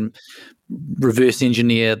songs and then reverse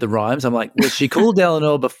engineer the rhymes. I'm like, was she called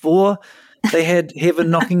Eleanor before they had heaven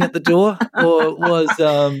knocking at the door? Or was...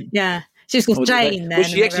 She was called Jane then. Was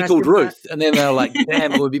she actually called Ruth? And then they were like,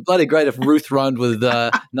 damn, it would be bloody great if Ruth rhymed with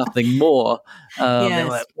nothing more. They were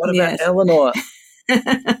like, what about Eleanor?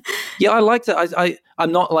 I liked it.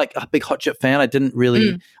 I'm not like a big Hot Chip fan. I didn't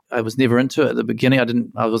really... I was never into it at the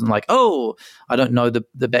beginning. I wasn't like, I don't know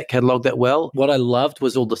the back catalogue that well. What I loved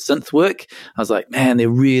was all the synth work. I was like, man, they're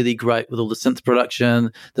really great with all the synth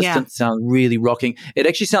production. The synth sound really rocking. It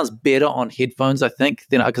actually sounds better on headphones, I think,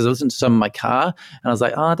 than because I listened to some in my car, and I was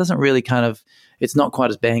like, it doesn't really it's not quite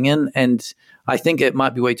as banging. And I think it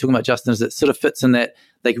might be what you're talking about, Justin, is it sort of fits in that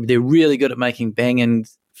they're really good at making banging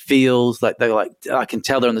feels like they're like, I can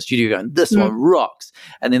tell they're in the studio going, this one rocks,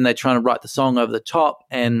 and then they're trying to write the song over the top,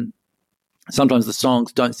 and sometimes the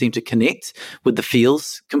songs don't seem to connect with the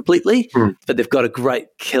feels completely, but they've got a great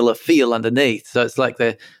killer feel underneath. So it's like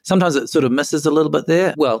sometimes it sort of misses a little bit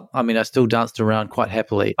there. Well, I mean, I still danced around quite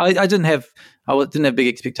happily. I didn't have big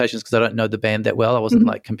expectations because I don't know the band that well. I wasn't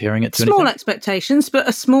like comparing it to small anything. expectations, but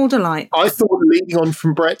a small delight. I thought, leading on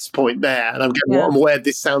from Bret's point there, and I'm aware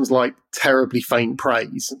this sounds like terribly faint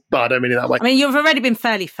praise, but I don't mean it that way. I mean, you've already been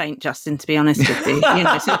fairly faint, Justin, to be honest with you.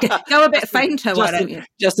 So go a bit fainter, why don't you?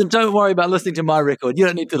 Justin, don't worry about listening to my record. You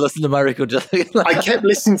don't need to listen to my record, Justin. I kept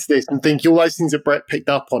listening to this and thinking all those things that Bret picked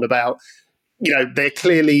up on about, they're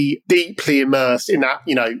clearly deeply immersed in that,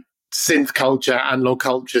 synth culture, analog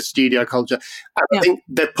culture, studio culture. And I think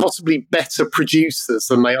they're possibly better producers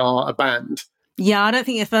than they are a band. Yeah, I don't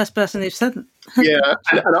think you're the first person who's said that. Yeah,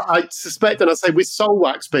 and I suspect, and I say with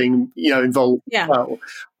Soulwax being, involved as well,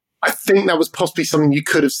 I think that was possibly something you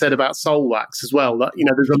could have said about Soulwax as well. That,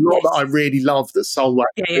 there's a lot that I really love that Soulwax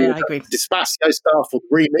do. I agree. Despacio stuff or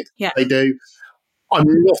the remix they do. I'm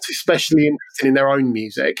not especially interested in their own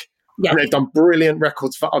music. Yeah. And they've done brilliant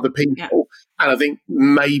records for other people. And I think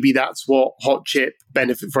maybe that's what Hot Chip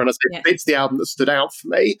benefit from. And I say it's the album that stood out for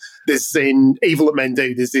me. There's in Evil That Men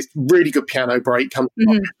Do, there's this really good piano break, comes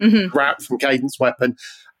rap from Cadence Weapon.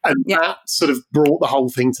 And that sort of brought the whole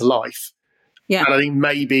thing to life. Yeah. And I think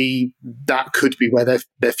maybe that could be where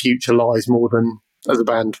their future lies more than as a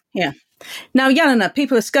band. Yeah. Now, Jelena,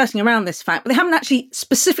 people are skirting around this fact, but they haven't actually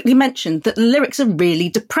specifically mentioned that the lyrics are really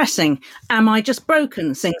depressing. Am I just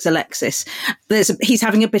broken, sings Alexis. He's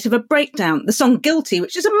having a bit of a breakdown. The song Guilty,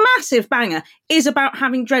 which is a massive banger, is about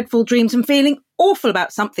having dreadful dreams and feeling awful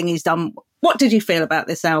about something he's done. What did you feel about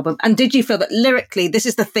this album? And did you feel that lyrically this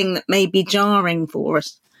is the thing that may be jarring for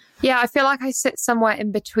us? Yeah, I feel like I sit somewhere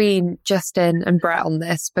in between Justin and Bret on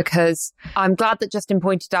this, because I'm glad that Justin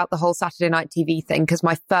pointed out the whole Saturday Night TV thing, because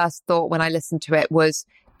my first thought when I listened to it was,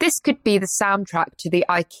 this could be the soundtrack to the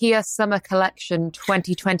IKEA Summer Collection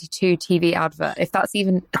 2022 TV advert, if that's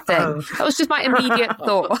even a thing. That was just my immediate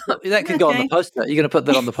thought. That could go on the poster. You're going to put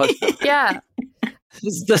that on the poster. Yeah.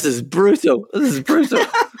 This is brutal. This is brutal.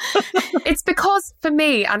 It's because, for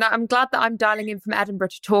me, and I'm glad that I'm dialing in from Edinburgh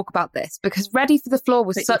to talk about this, because Ready for the Floor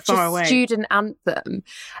was such a student anthem.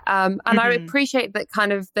 And I appreciate that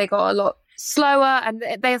kind of they got a lot slower, and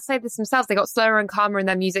they say this themselves, they got slower and calmer in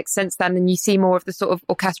their music since then, and you see more of the sort of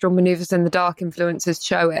orchestral manoeuvres in the dark influences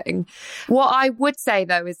showing. What I would say,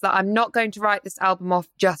 though, is that I'm not going to write this album off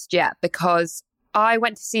just yet, because I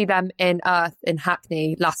went to see them in Earth in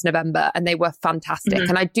Hackney last November, and they were fantastic.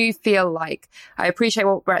 And I do feel like, I appreciate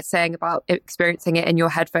what Bret's saying about experiencing it in your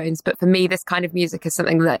headphones, but for me, this kind of music is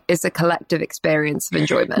something that is a collective experience of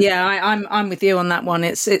enjoyment. Yeah, I'm with you on that one.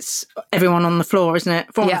 It's everyone on the floor, isn't it?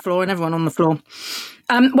 On the floor and everyone on the floor.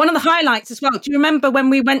 One of the highlights as well, do you remember when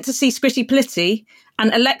we went to see Scritti Politti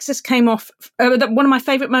and Alexis came off, one of my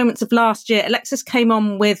favourite moments of last year, Alexis came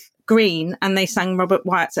on with Green and they sang Robert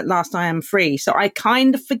Wyatt's At Last I Am Free. So I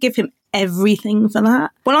kind of forgive him everything for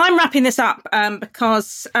that. Well, I'm wrapping this up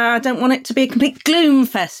because I don't want it to be a complete gloom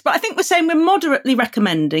fest. But I think we're saying we're moderately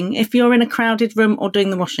recommending if you're in a crowded room or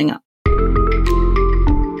doing the washing up.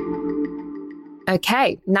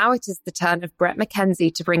 Okay, now it is the turn of Bret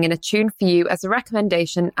McKenzie to bring in a tune for you as a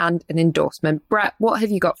recommendation and an endorsement. Bret, what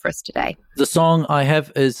have you got for us today? The song I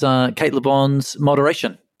have is Kate LeBon's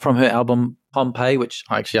Moderation from her album Pompeii, which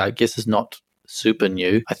actually I guess is not super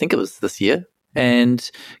new. I think it was this year.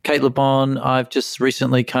 And Kate LeBon, I've just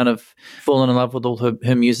recently kind of fallen in love with all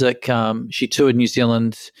her music. She toured New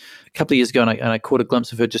Zealand a couple of years ago, and I caught a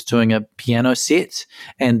glimpse of her just doing a piano set.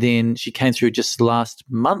 And then she came through just last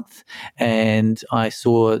month, and I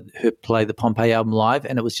saw her play the Pompeii album live,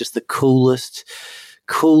 and it was just the coolest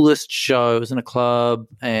show. It was in a club,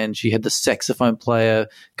 and she had the saxophone player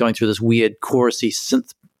going through this weird chorusy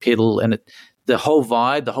synth pedal, and the whole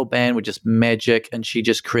vibe, the whole band were just magic, and she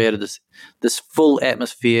just created this full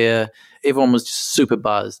atmosphere. Everyone was just super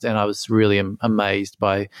buzzed, and I was really amazed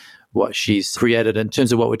by what she's created in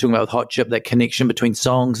terms of what we're talking about with Hot Chip, that connection between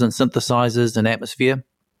songs and synthesizers and atmosphere.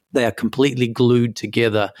 They are completely glued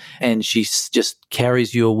together, and she just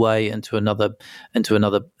carries you away into another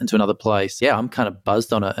place. Yeah, I'm kind of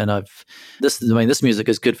buzzed on it, and this music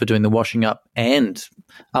is good for doing the washing up and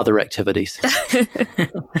other activities.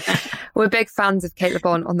 We're big fans of Kate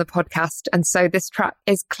LeBon on the podcast, and so this track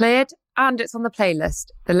is cleared and it's on the playlist.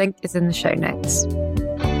 The link is in the show notes.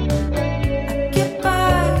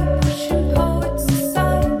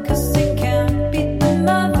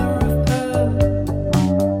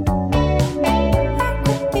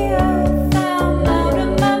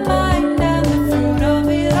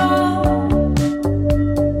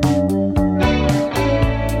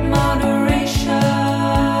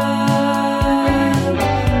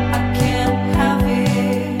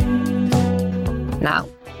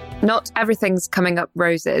 Not everything's coming up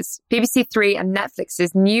roses. BBC Three and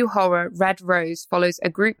Netflix's new horror Red Rose follows a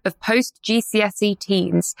group of post-GCSE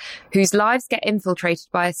teens whose lives get infiltrated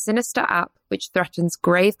by a sinister app which threatens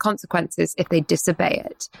grave consequences if they disobey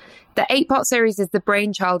it. The 8-part series is the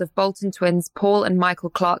brainchild of Bolton twins Paul and Michael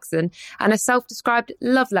Clarkson and a self-described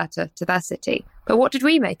love letter to their city. But what did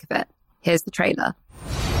we make of it? Here's the trailer.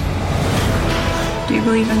 Do you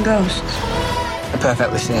believe in ghosts? A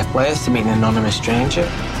perfectly safe place to meet an anonymous stranger.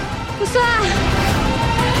 What's that?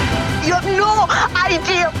 You have no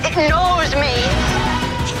idea. It knows me.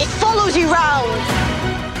 It follows you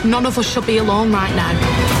round. None of us should be alone right now.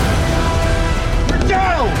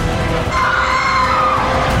 Go!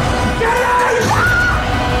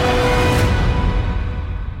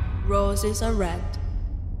 Roses are red,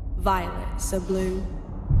 violets are blue.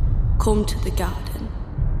 Come to the garden.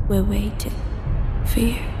 We're waiting for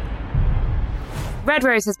you. Red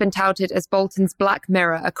Rose has been touted as Bolton's Black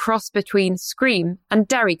Mirror, a cross between Scream and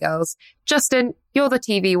Derry Girls. Justin, you're the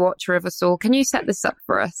TV watcher of us all. Can you set this up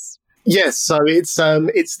for us? Yes, so it's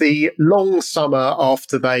the long summer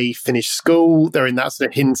after they finish school. They're in that sort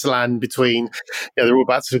of hinterland between, they're all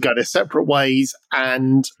about to go their separate ways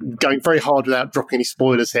and going very hard without dropping any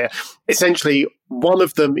spoilers here. Essentially, one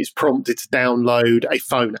of them is prompted to download a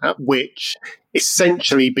phone app, which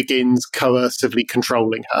essentially begins coercively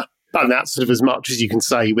controlling her. And that's sort of as much as you can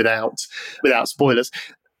say without spoilers.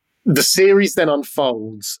 The series then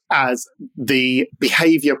unfolds as the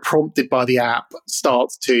behaviour prompted by the app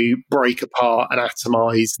starts to break apart and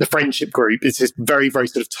atomise the friendship group. It's this very, very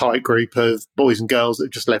sort of tight group of boys and girls that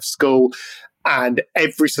have just left school. And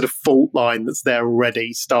every sort of fault line that's there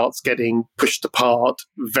already starts getting pushed apart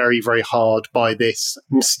very, very hard by this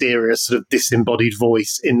mysterious sort of disembodied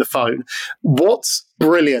voice in the phone. What's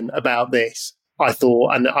brilliant about this, I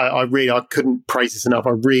thought, and I couldn't praise this enough.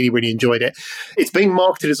 I really, really enjoyed it. It's being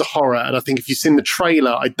marketed as a horror, and I think if you've seen the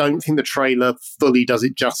trailer, I don't think the trailer fully does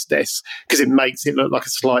it justice because it makes it look like a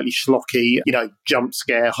slightly schlocky, jump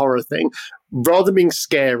scare horror thing. Rather than being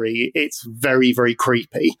scary, it's very, very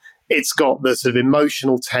creepy. It's got the sort of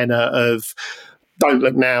emotional tenor of Don't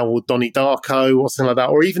Look Now or Donnie Darko or something like that,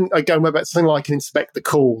 or even going back to something like Inspector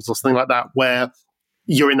Calls or something like that, where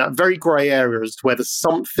you're in that very grey area as to whether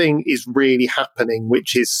something is really happening,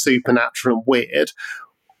 which is supernatural and weird,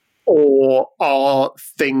 or are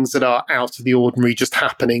things that are out of the ordinary just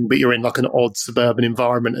happening, but you're in like an odd suburban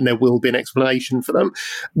environment and there will be an explanation for them.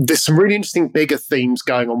 There's some really interesting bigger themes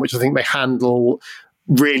going on, which I think they handle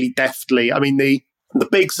really deftly. I mean, the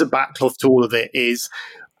big sort of backcloth to all of it is,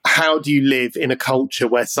 how do you live in a culture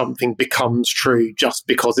where something becomes true just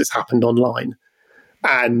because it's happened online?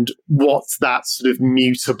 And what's that sort of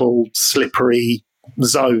mutable, slippery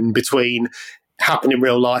zone between happened in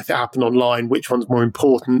real life, it happened online, which one's more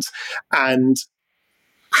important? And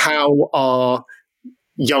how are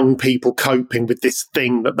young people coping with this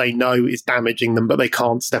thing that they know is damaging them, but they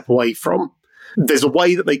can't step away from? There's a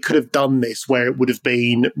way that they could have done this where it would have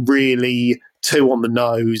been really too on the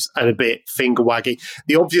nose and a bit finger waggy.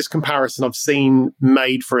 The obvious comparison I've seen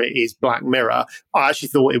made for it is Black Mirror. I actually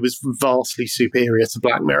thought it was vastly superior to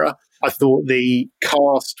Black Mirror. I thought the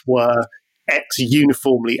cast were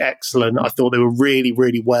uniformly excellent. I thought they were really,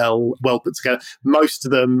 really well put together. Most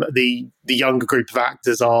of them, the younger group of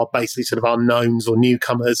actors are basically sort of unknowns or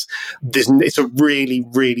newcomers. It's a really,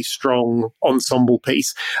 really strong ensemble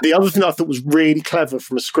piece. The other thing I thought was really clever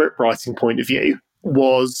from a script writing point of view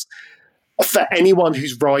was, for anyone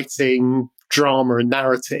who's writing drama and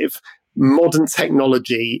narrative, modern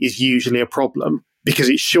technology is usually a problem because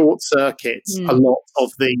it short circuits a lot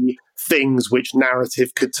of the things which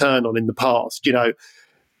narrative could turn on in the past.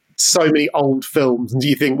 So many old films, and do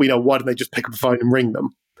you think, why don't they just pick up the phone and ring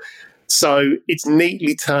them? So it's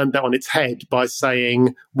neatly turned that on its head by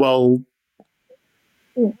saying, well,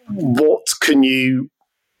 what can you,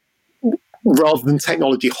 rather than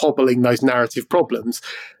technology hobbling those narrative problems,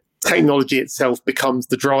 technology itself becomes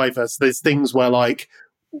the driver. So there's things where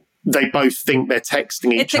they both think they're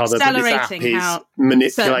texting each other, but this app is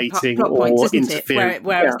manipulating or interfering.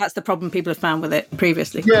 Whereas that's the problem people have found with it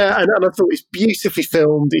previously. Yeah, and I thought it's beautifully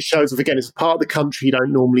filmed. It shows, again, it's a part of the country you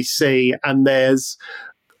don't normally see. And there's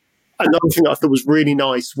another thing that I thought was really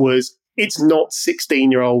nice was it's not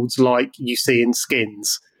 16-year-olds like you see in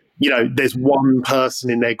Skins. There's one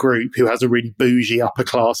person in their group who has a really bougie upper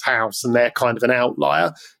class house and they're kind of an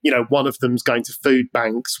outlier. One of them's going to food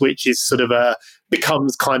banks, which is sort of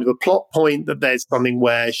becomes kind of a plot point that there's something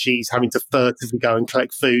where she's having to furtively go and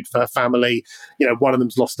collect food for her family. One of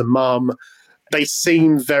them's lost a mum. They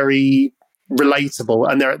seem very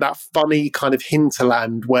relatable and they're at that funny kind of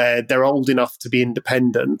hinterland where they're old enough to be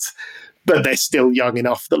independent, but they're still young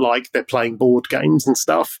enough that like they're playing board games and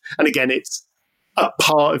stuff. And again, it's a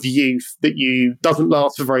part of youth that you doesn't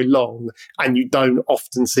last for very long, and you don't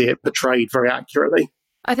often see it portrayed very accurately.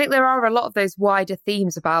 I think there are a lot of those wider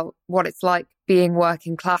themes about what it's like being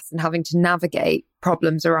working class and having to navigate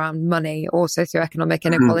problems around money or socioeconomic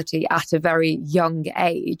inequality at a very young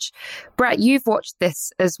age. Bret, you've watched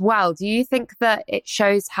this as well. Do you think that it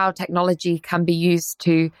shows how technology can be used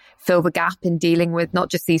to fill the gap in dealing with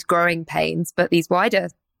not just these growing pains, but these wider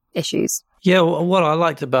issues? Yeah, what I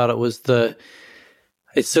liked about it was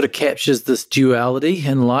it sort of captures this duality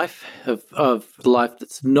in life of life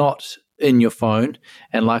that's not in your phone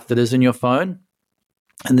and life that is in your phone.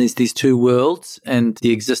 And there's these two worlds and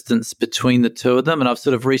the existence between the two of them. And I've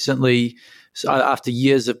sort of recently, after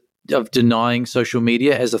years of denying social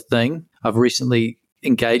media as a thing, I've recently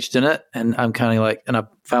engaged in it, and I'm kind of like, and I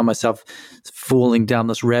found myself falling down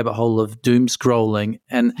this rabbit hole of doom scrolling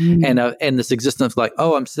and this existence of like,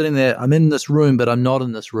 oh, I'm sitting there, I'm in this room, but I'm not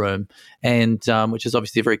in this room, and which is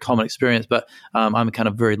obviously a very common experience, but I'm a kind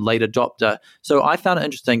of very late adopter. So I found it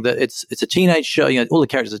interesting that it's a teenage show. You know, all the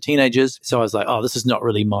characters are teenagers. So I was like, oh, this is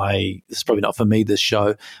probably not for me, this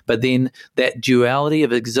show. But then that duality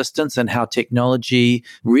of existence and how technology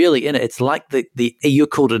really in it, it's like you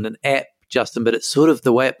called it an app, Justin, but it's sort of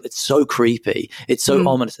the way it's so creepy. It's so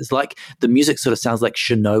ominous. It's like the music sort of sounds like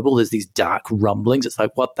Chernobyl. There's these dark rumblings. It's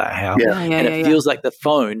like, what the hell? And it feels like the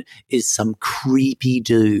phone is some creepy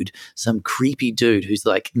dude who's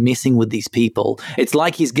like messing with these people. It's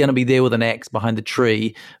like he's going to be there with an axe behind the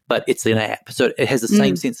tree, but it's an app. So it has the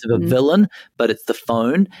same sense of a villain, but it's the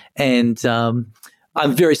phone. And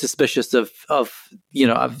I'm very suspicious of I've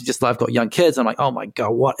got young kids. I'm like, oh my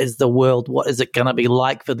God, what is the world? What is it going to be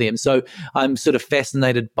like for them? So I'm sort of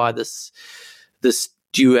fascinated by this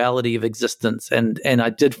duality of existence. And I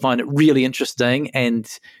did find it really interesting and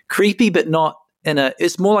creepy, but not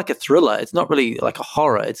it's more like a thriller. It's not really like a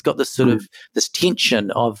horror. It's got this sort of this tension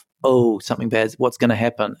of, oh, something bad's what's going to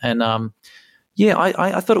happen. And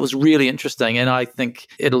I thought it was really interesting. And I think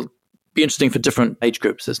it'll be interesting for different age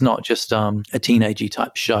groups. It's not just a teenagey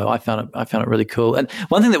type show. I found it really cool. And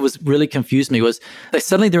one thing that was really confused me was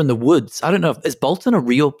they're in the woods. I don't know, is Bolton a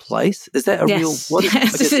real place? Is that a real?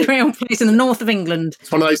 Yes, it's a real place in the north of England.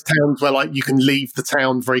 It's one of those towns where like you can leave the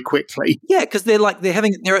town very quickly. Yeah, because they're at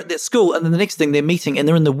their school, and then the next thing they're meeting, and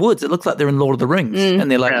they're in the woods. It looks like they're in Lord of the Rings,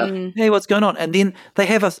 and they're like, hey, what's going on? And then they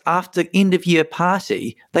have us after end of year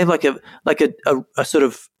party. They have like a sort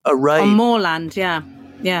of a rave on moorland. Yeah.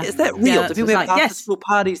 Is that real? Do people have after-school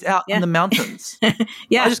parties out in the mountains?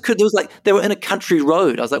 Yeah. They were in a country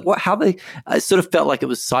road. I was like, what? I sort of felt like it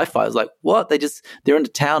was sci-fi. I was like, what? They're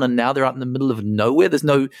into town and now they're out in the middle of nowhere. There's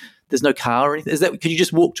no car or anything. Could you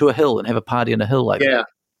just walk to a hill and have a party on a hill like that?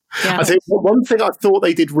 Yeah. I think one thing I thought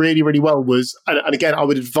they did really, really well was, and again, I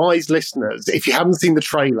would advise listeners, if you haven't seen the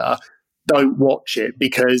trailer, don't watch it,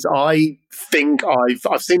 because I think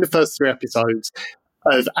I've seen the first 3 episodes.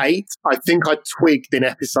 Of 8, I think I twigged in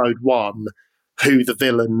episode 1 who the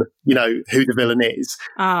villain is.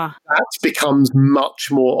 That becomes much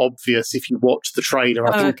more obvious if you watch the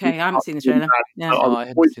trailer. I haven't seen the trailer. I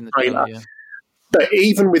haven't seen the trailer. But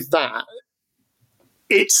even with that,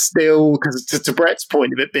 it's still, because to Bret's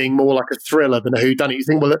point of it being more like a thriller than a whodunit, you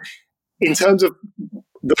think, well, in terms of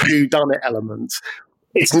the whodunit element,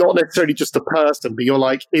 it's not necessarily just a person, but you're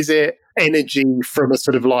like, is it energy from a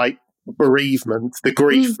sort of like bereavement, the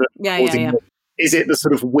grief is it the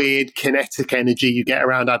sort of weird kinetic energy you get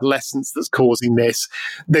around adolescence that's causing this?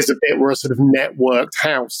 There's a bit where a sort of networked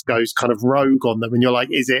house goes kind of rogue on them, and you're like,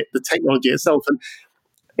 is it the technology itself? And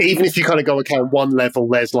even if you kind of go okay on one level,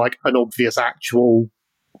 there's like an obvious actual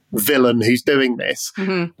villain who's doing this.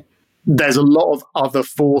 There's a lot of other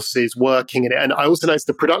forces working in it. And I also noticed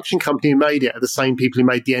the production company who made it are the same people who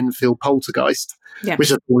made the Enfield Poltergeist,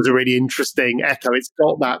 which I thought was a really interesting echo. It's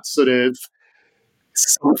got that sort of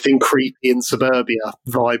something creepy in suburbia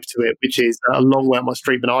vibe to it, which is a long way up my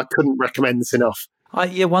street, but I couldn't recommend this enough.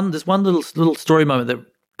 There's one little story moment that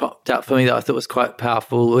popped out for me that I thought was quite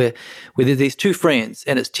powerful, where there's these 2 friends,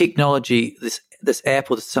 and it's technology, this app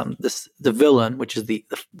or the villain, which is the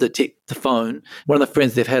phone. One of the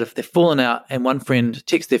friends they've fallen out, and one friend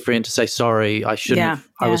texts their friend to say, sorry, I shouldn't have,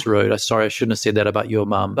 I was rude. I shouldn't have said that about your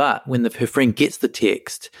mum. But when her friend gets the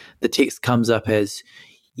text comes up as,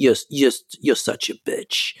 you're such a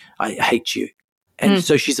bitch. I hate you. And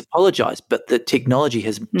so she's apologized, but the technology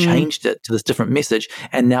has changed it to this different message.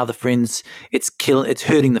 And now the friends, it's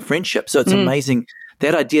hurting the friendship. So it's amazing.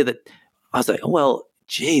 That idea that I was like, oh, well,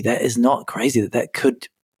 gee, that is not crazy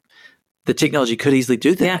the technology could easily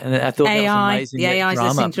do that. And I thought that was amazing. The AI is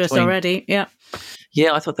listening to us already. Yeah.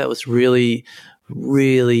 Yeah, I thought that was really,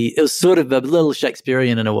 it was sort of a little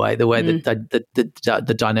Shakespearean in a way, the way that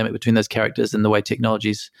the dynamic between those characters and the way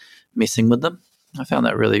technology's messing with them. I found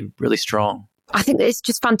that really, really strong. I think that it's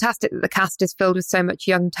just fantastic that the cast is filled with so much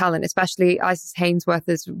young talent, especially Isis Hainsworth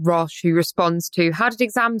as Rosh, who responds to, how did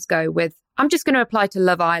exams go, with, I'm just going to apply to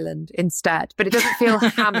Love Island instead. But it doesn't feel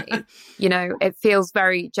hammy, it feels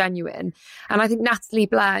very genuine. And I think Natalie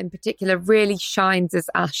Blair in particular really shines as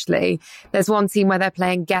Ashley. There's one scene where they're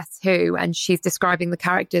playing Guess Who, and she's describing the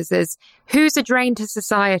characters as, who's a drain to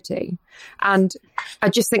society? And I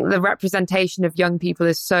just think the representation of young people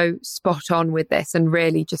is so spot on with this, and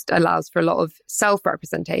really just allows for a lot of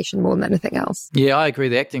self-representation more than anything else. Yeah, I agree.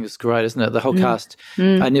 The acting is great, isn't it? The whole cast.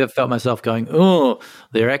 I never felt myself going, oh,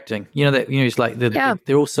 they're acting. It's like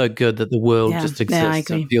they're all so good that the world just exists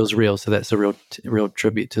and feels real. So that's a real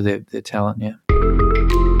tribute to their talent. Yeah.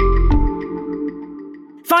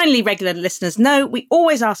 Finally, regular listeners know we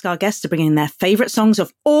always ask our guests to bring in their favourite songs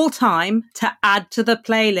of all time to add to the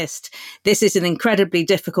playlist. This is an incredibly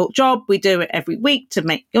difficult job. We do it every week to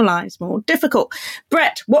make your lives more difficult.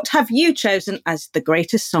 Bret, what have you chosen as the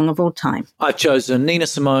greatest song of all time? I've chosen Nina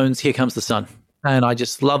Simone's Here Comes the Sun. And I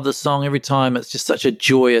just love the song every time. It's just such a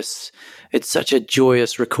joyous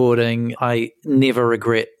recording. I never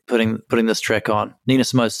regret putting this track on. Nina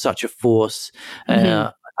Simone's such a force.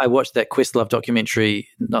 I watched that Questlove documentary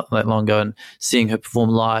not that long ago, and seeing her perform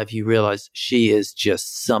live, you realize she is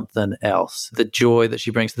just something else. The joy that she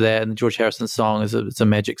brings to that, and the George Harrison song it's a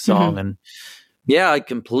magic song. And yeah, I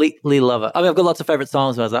completely love it. I mean, I've got lots of favorite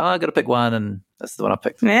songs, but I was like, I got to pick one, and that's the one I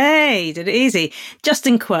picked. Hey, did it easy.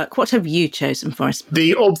 Justin Quirk, what have you chosen for us?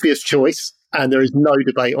 The obvious choice, and there is no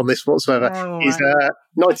debate on this whatsoever, is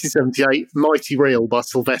 1978 Mighty Real by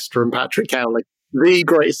Sylvester and Patrick Cowley. The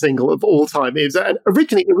greatest single of all time.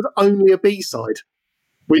 Originally, it was only a B-side,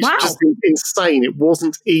 which just is insane. It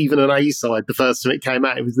wasn't even an A-side the first time it came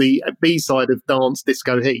out. It was the B-side of Dance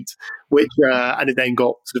Disco Heat, which and it then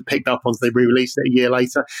got sort of picked up once they re-released it a year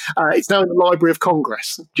later. It's now in the Library of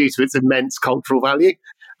Congress due to its immense cultural value.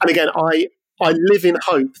 And again, I live in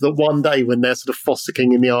hope that one day when they're sort of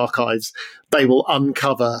fossicking in the archives, they will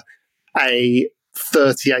uncover a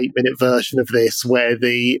 38-minute version of this where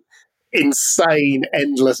the insane,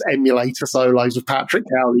 endless emulator solos of Patrick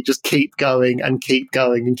Cowley just keep going and keep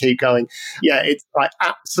going and keep going. Yeah, I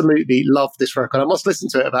absolutely love this record. I must listen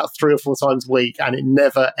to it about 3 or 4 times a week, and it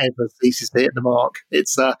never ever ceases to hit the mark.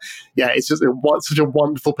 It's just such a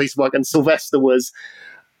wonderful piece of work. And Sylvester was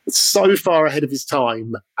so far ahead of his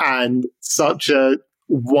time, and such a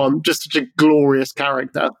glorious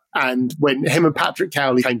character. And when him and Patrick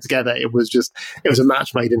Cowley came together, it was a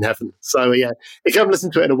match made in heaven. So yeah, if you haven't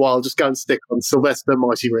listened to it in a while, just go and stick on Sylvester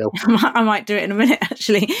Mighty Real. I might do it in a minute,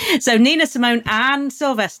 actually. So Nina Simone and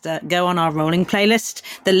Sylvester go on our rolling playlist.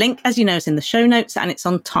 The link, as you know, is in the show notes, and it's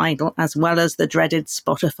on Tidal as well as the dreaded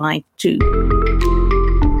Spotify too.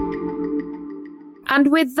 And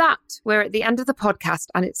with that, we're at the end of the podcast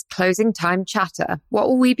and it's closing time chatter. What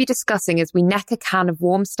will we be discussing as we neck a can of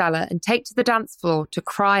warm Stella and take to the dance floor to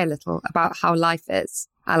cry a little about how life is,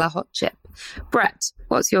 a la Hot Chip? Bret,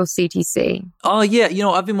 what's your CTC? Oh, yeah.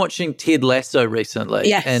 I've been watching Ted Lasso recently.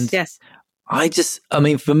 Yes.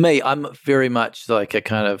 For me, I'm very much like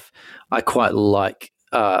I quite like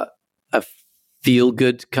a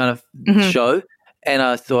feel-good kind of show. And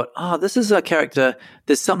I thought, this is a character.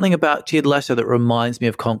 There's something about Ted Lasso that reminds me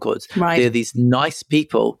of Conchords. Right. They're these nice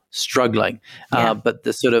people struggling, but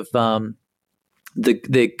the sort of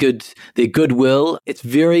their goodwill. It's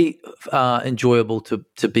very enjoyable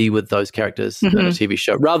to be with those characters in a TV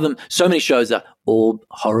show, rather than so many shows are all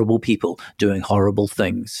horrible people doing horrible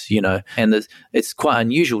things. And it's quite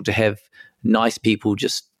unusual to have nice people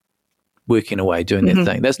just working away, doing their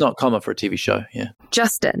thing. That's not common for a TV show, yeah.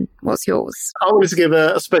 Justin, what's yours? I wanted to give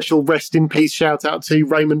a special rest in peace shout out to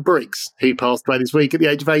Raymond Briggs, who passed away this week at the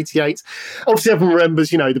age of 88. Obviously, everyone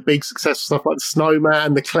remembers, the big successful stuff like The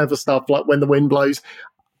Snowman, the clever stuff like When the Wind Blows.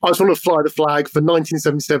 I just want to fly the flag for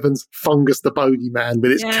 1977's Fungus the Bogeyman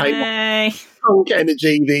with its chaotic punk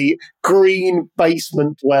energy, the green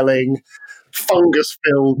basement dwelling,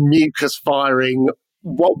 fungus-filled, mucus-firing,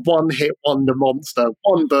 one-hit wonder monster,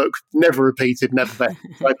 one book, never repeated, never better.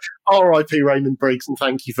 So, R.I.P. Raymond Briggs, and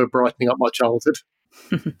thank you for brightening up my childhood.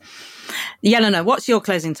 Yelena, what's your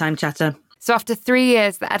closing time chatter? So after 3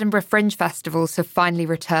 years, the Edinburgh Fringe Festivals have finally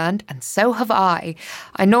returned, and so have I.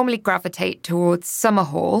 I normally gravitate towards Summer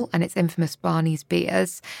Hall and its infamous Barney's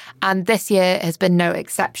beers, and this year has been no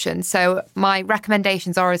exception. So my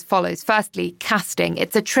recommendations are as follows. Firstly, casting.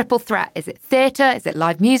 It's a triple threat. Is it theatre? Is it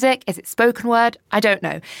live music? Is it spoken word? I don't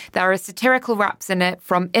know. There are satirical raps in it,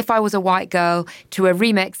 from If I Was a White Girl to a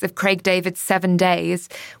remix of Craig David's 7 Days,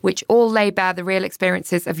 which all lay bare the real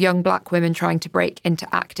experiences of young black women trying to break into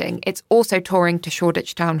acting. It's also touring to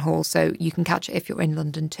Shoreditch Town Hall, so you can catch it if you're in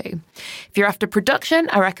London too. If you're after production,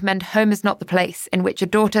 I recommend Home Is Not the Place, in which a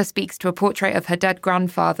daughter speaks to a portrait of her dead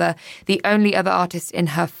grandfather, the only other artist in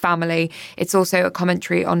her family. It's also a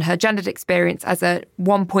commentary on her gendered experience as a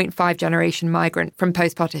 1.5 generation migrant from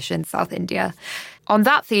post-partition South India. On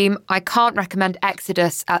that theme, I can't recommend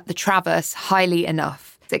Exodus at the Traverse highly enough.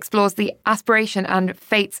 Explores the aspiration and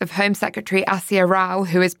fates of Home Secretary Asiya Rao,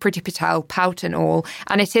 who is Priti Patel, pout and all,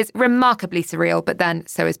 and it is remarkably surreal, but then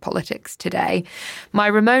so is politics today. My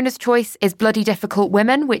Ramona's choice is Bloody Difficult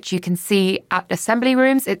Women, which you can see at Assembly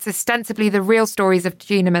Rooms. It's ostensibly the real stories of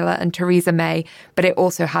Gina Miller and Theresa May, but it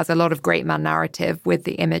also has a lot of great man narrative with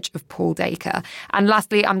the image of Paul Dacre. And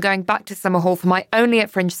lastly, I'm going back to Summer Hall for my only at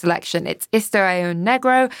Fringe selection. It's Isto é un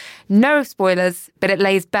Negro. No spoilers, but it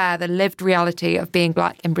lays bare the lived reality of being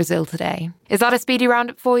black in Brazil today. Is that a speedy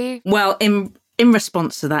roundup for you? Well, in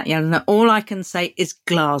response to that, Yelena, all I can say is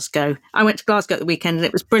Glasgow. I went to Glasgow at the weekend and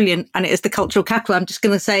it was brilliant, and it is the cultural capital. I'm just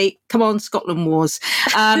going to say, come on, Scotland Wars.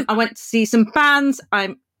 I went to see some bands.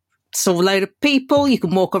 I saw a load of people. You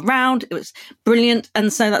can walk around. It was brilliant.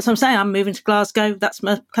 And so that's what I'm saying. I'm moving to Glasgow. That's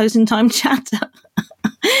my closing time chat.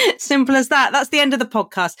 Simple as that. That's the end of the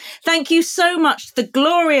podcast. Thank you so much to the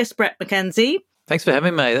glorious Bret McKenzie. Thanks for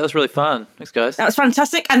having me. That was really fun. Thanks, guys. That was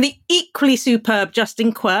fantastic. And the equally superb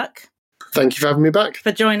Justin Quirk. Thank you for having me back.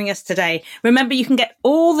 For joining us today. Remember, you can get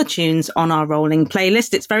all the tunes on our rolling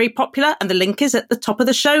playlist. It's very popular, and the link is at the top of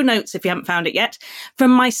the show notes if you haven't found it yet.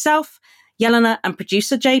 From myself, Yelena, and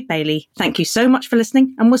producer Jay Bailey, thank you so much for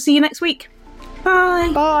listening, and we'll see you next week.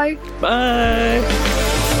 Bye. Bye. Bye.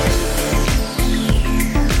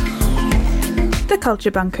 The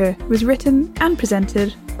Culture Bunker was written and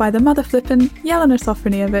presented by the mother flippin' Yelena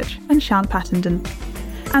Sofronievich and Sian Pattenden.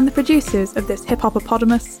 And the producers of this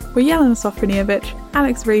hip-hop-opotamus were Yelena Sofronievich,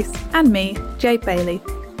 Alex Rees, and me, Jay Bailey.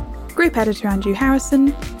 Group editor Andrew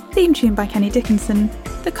Harrison, theme tune by Kenny Dickinson.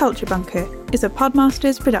 The Culture Bunker is a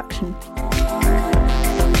Podmasters production.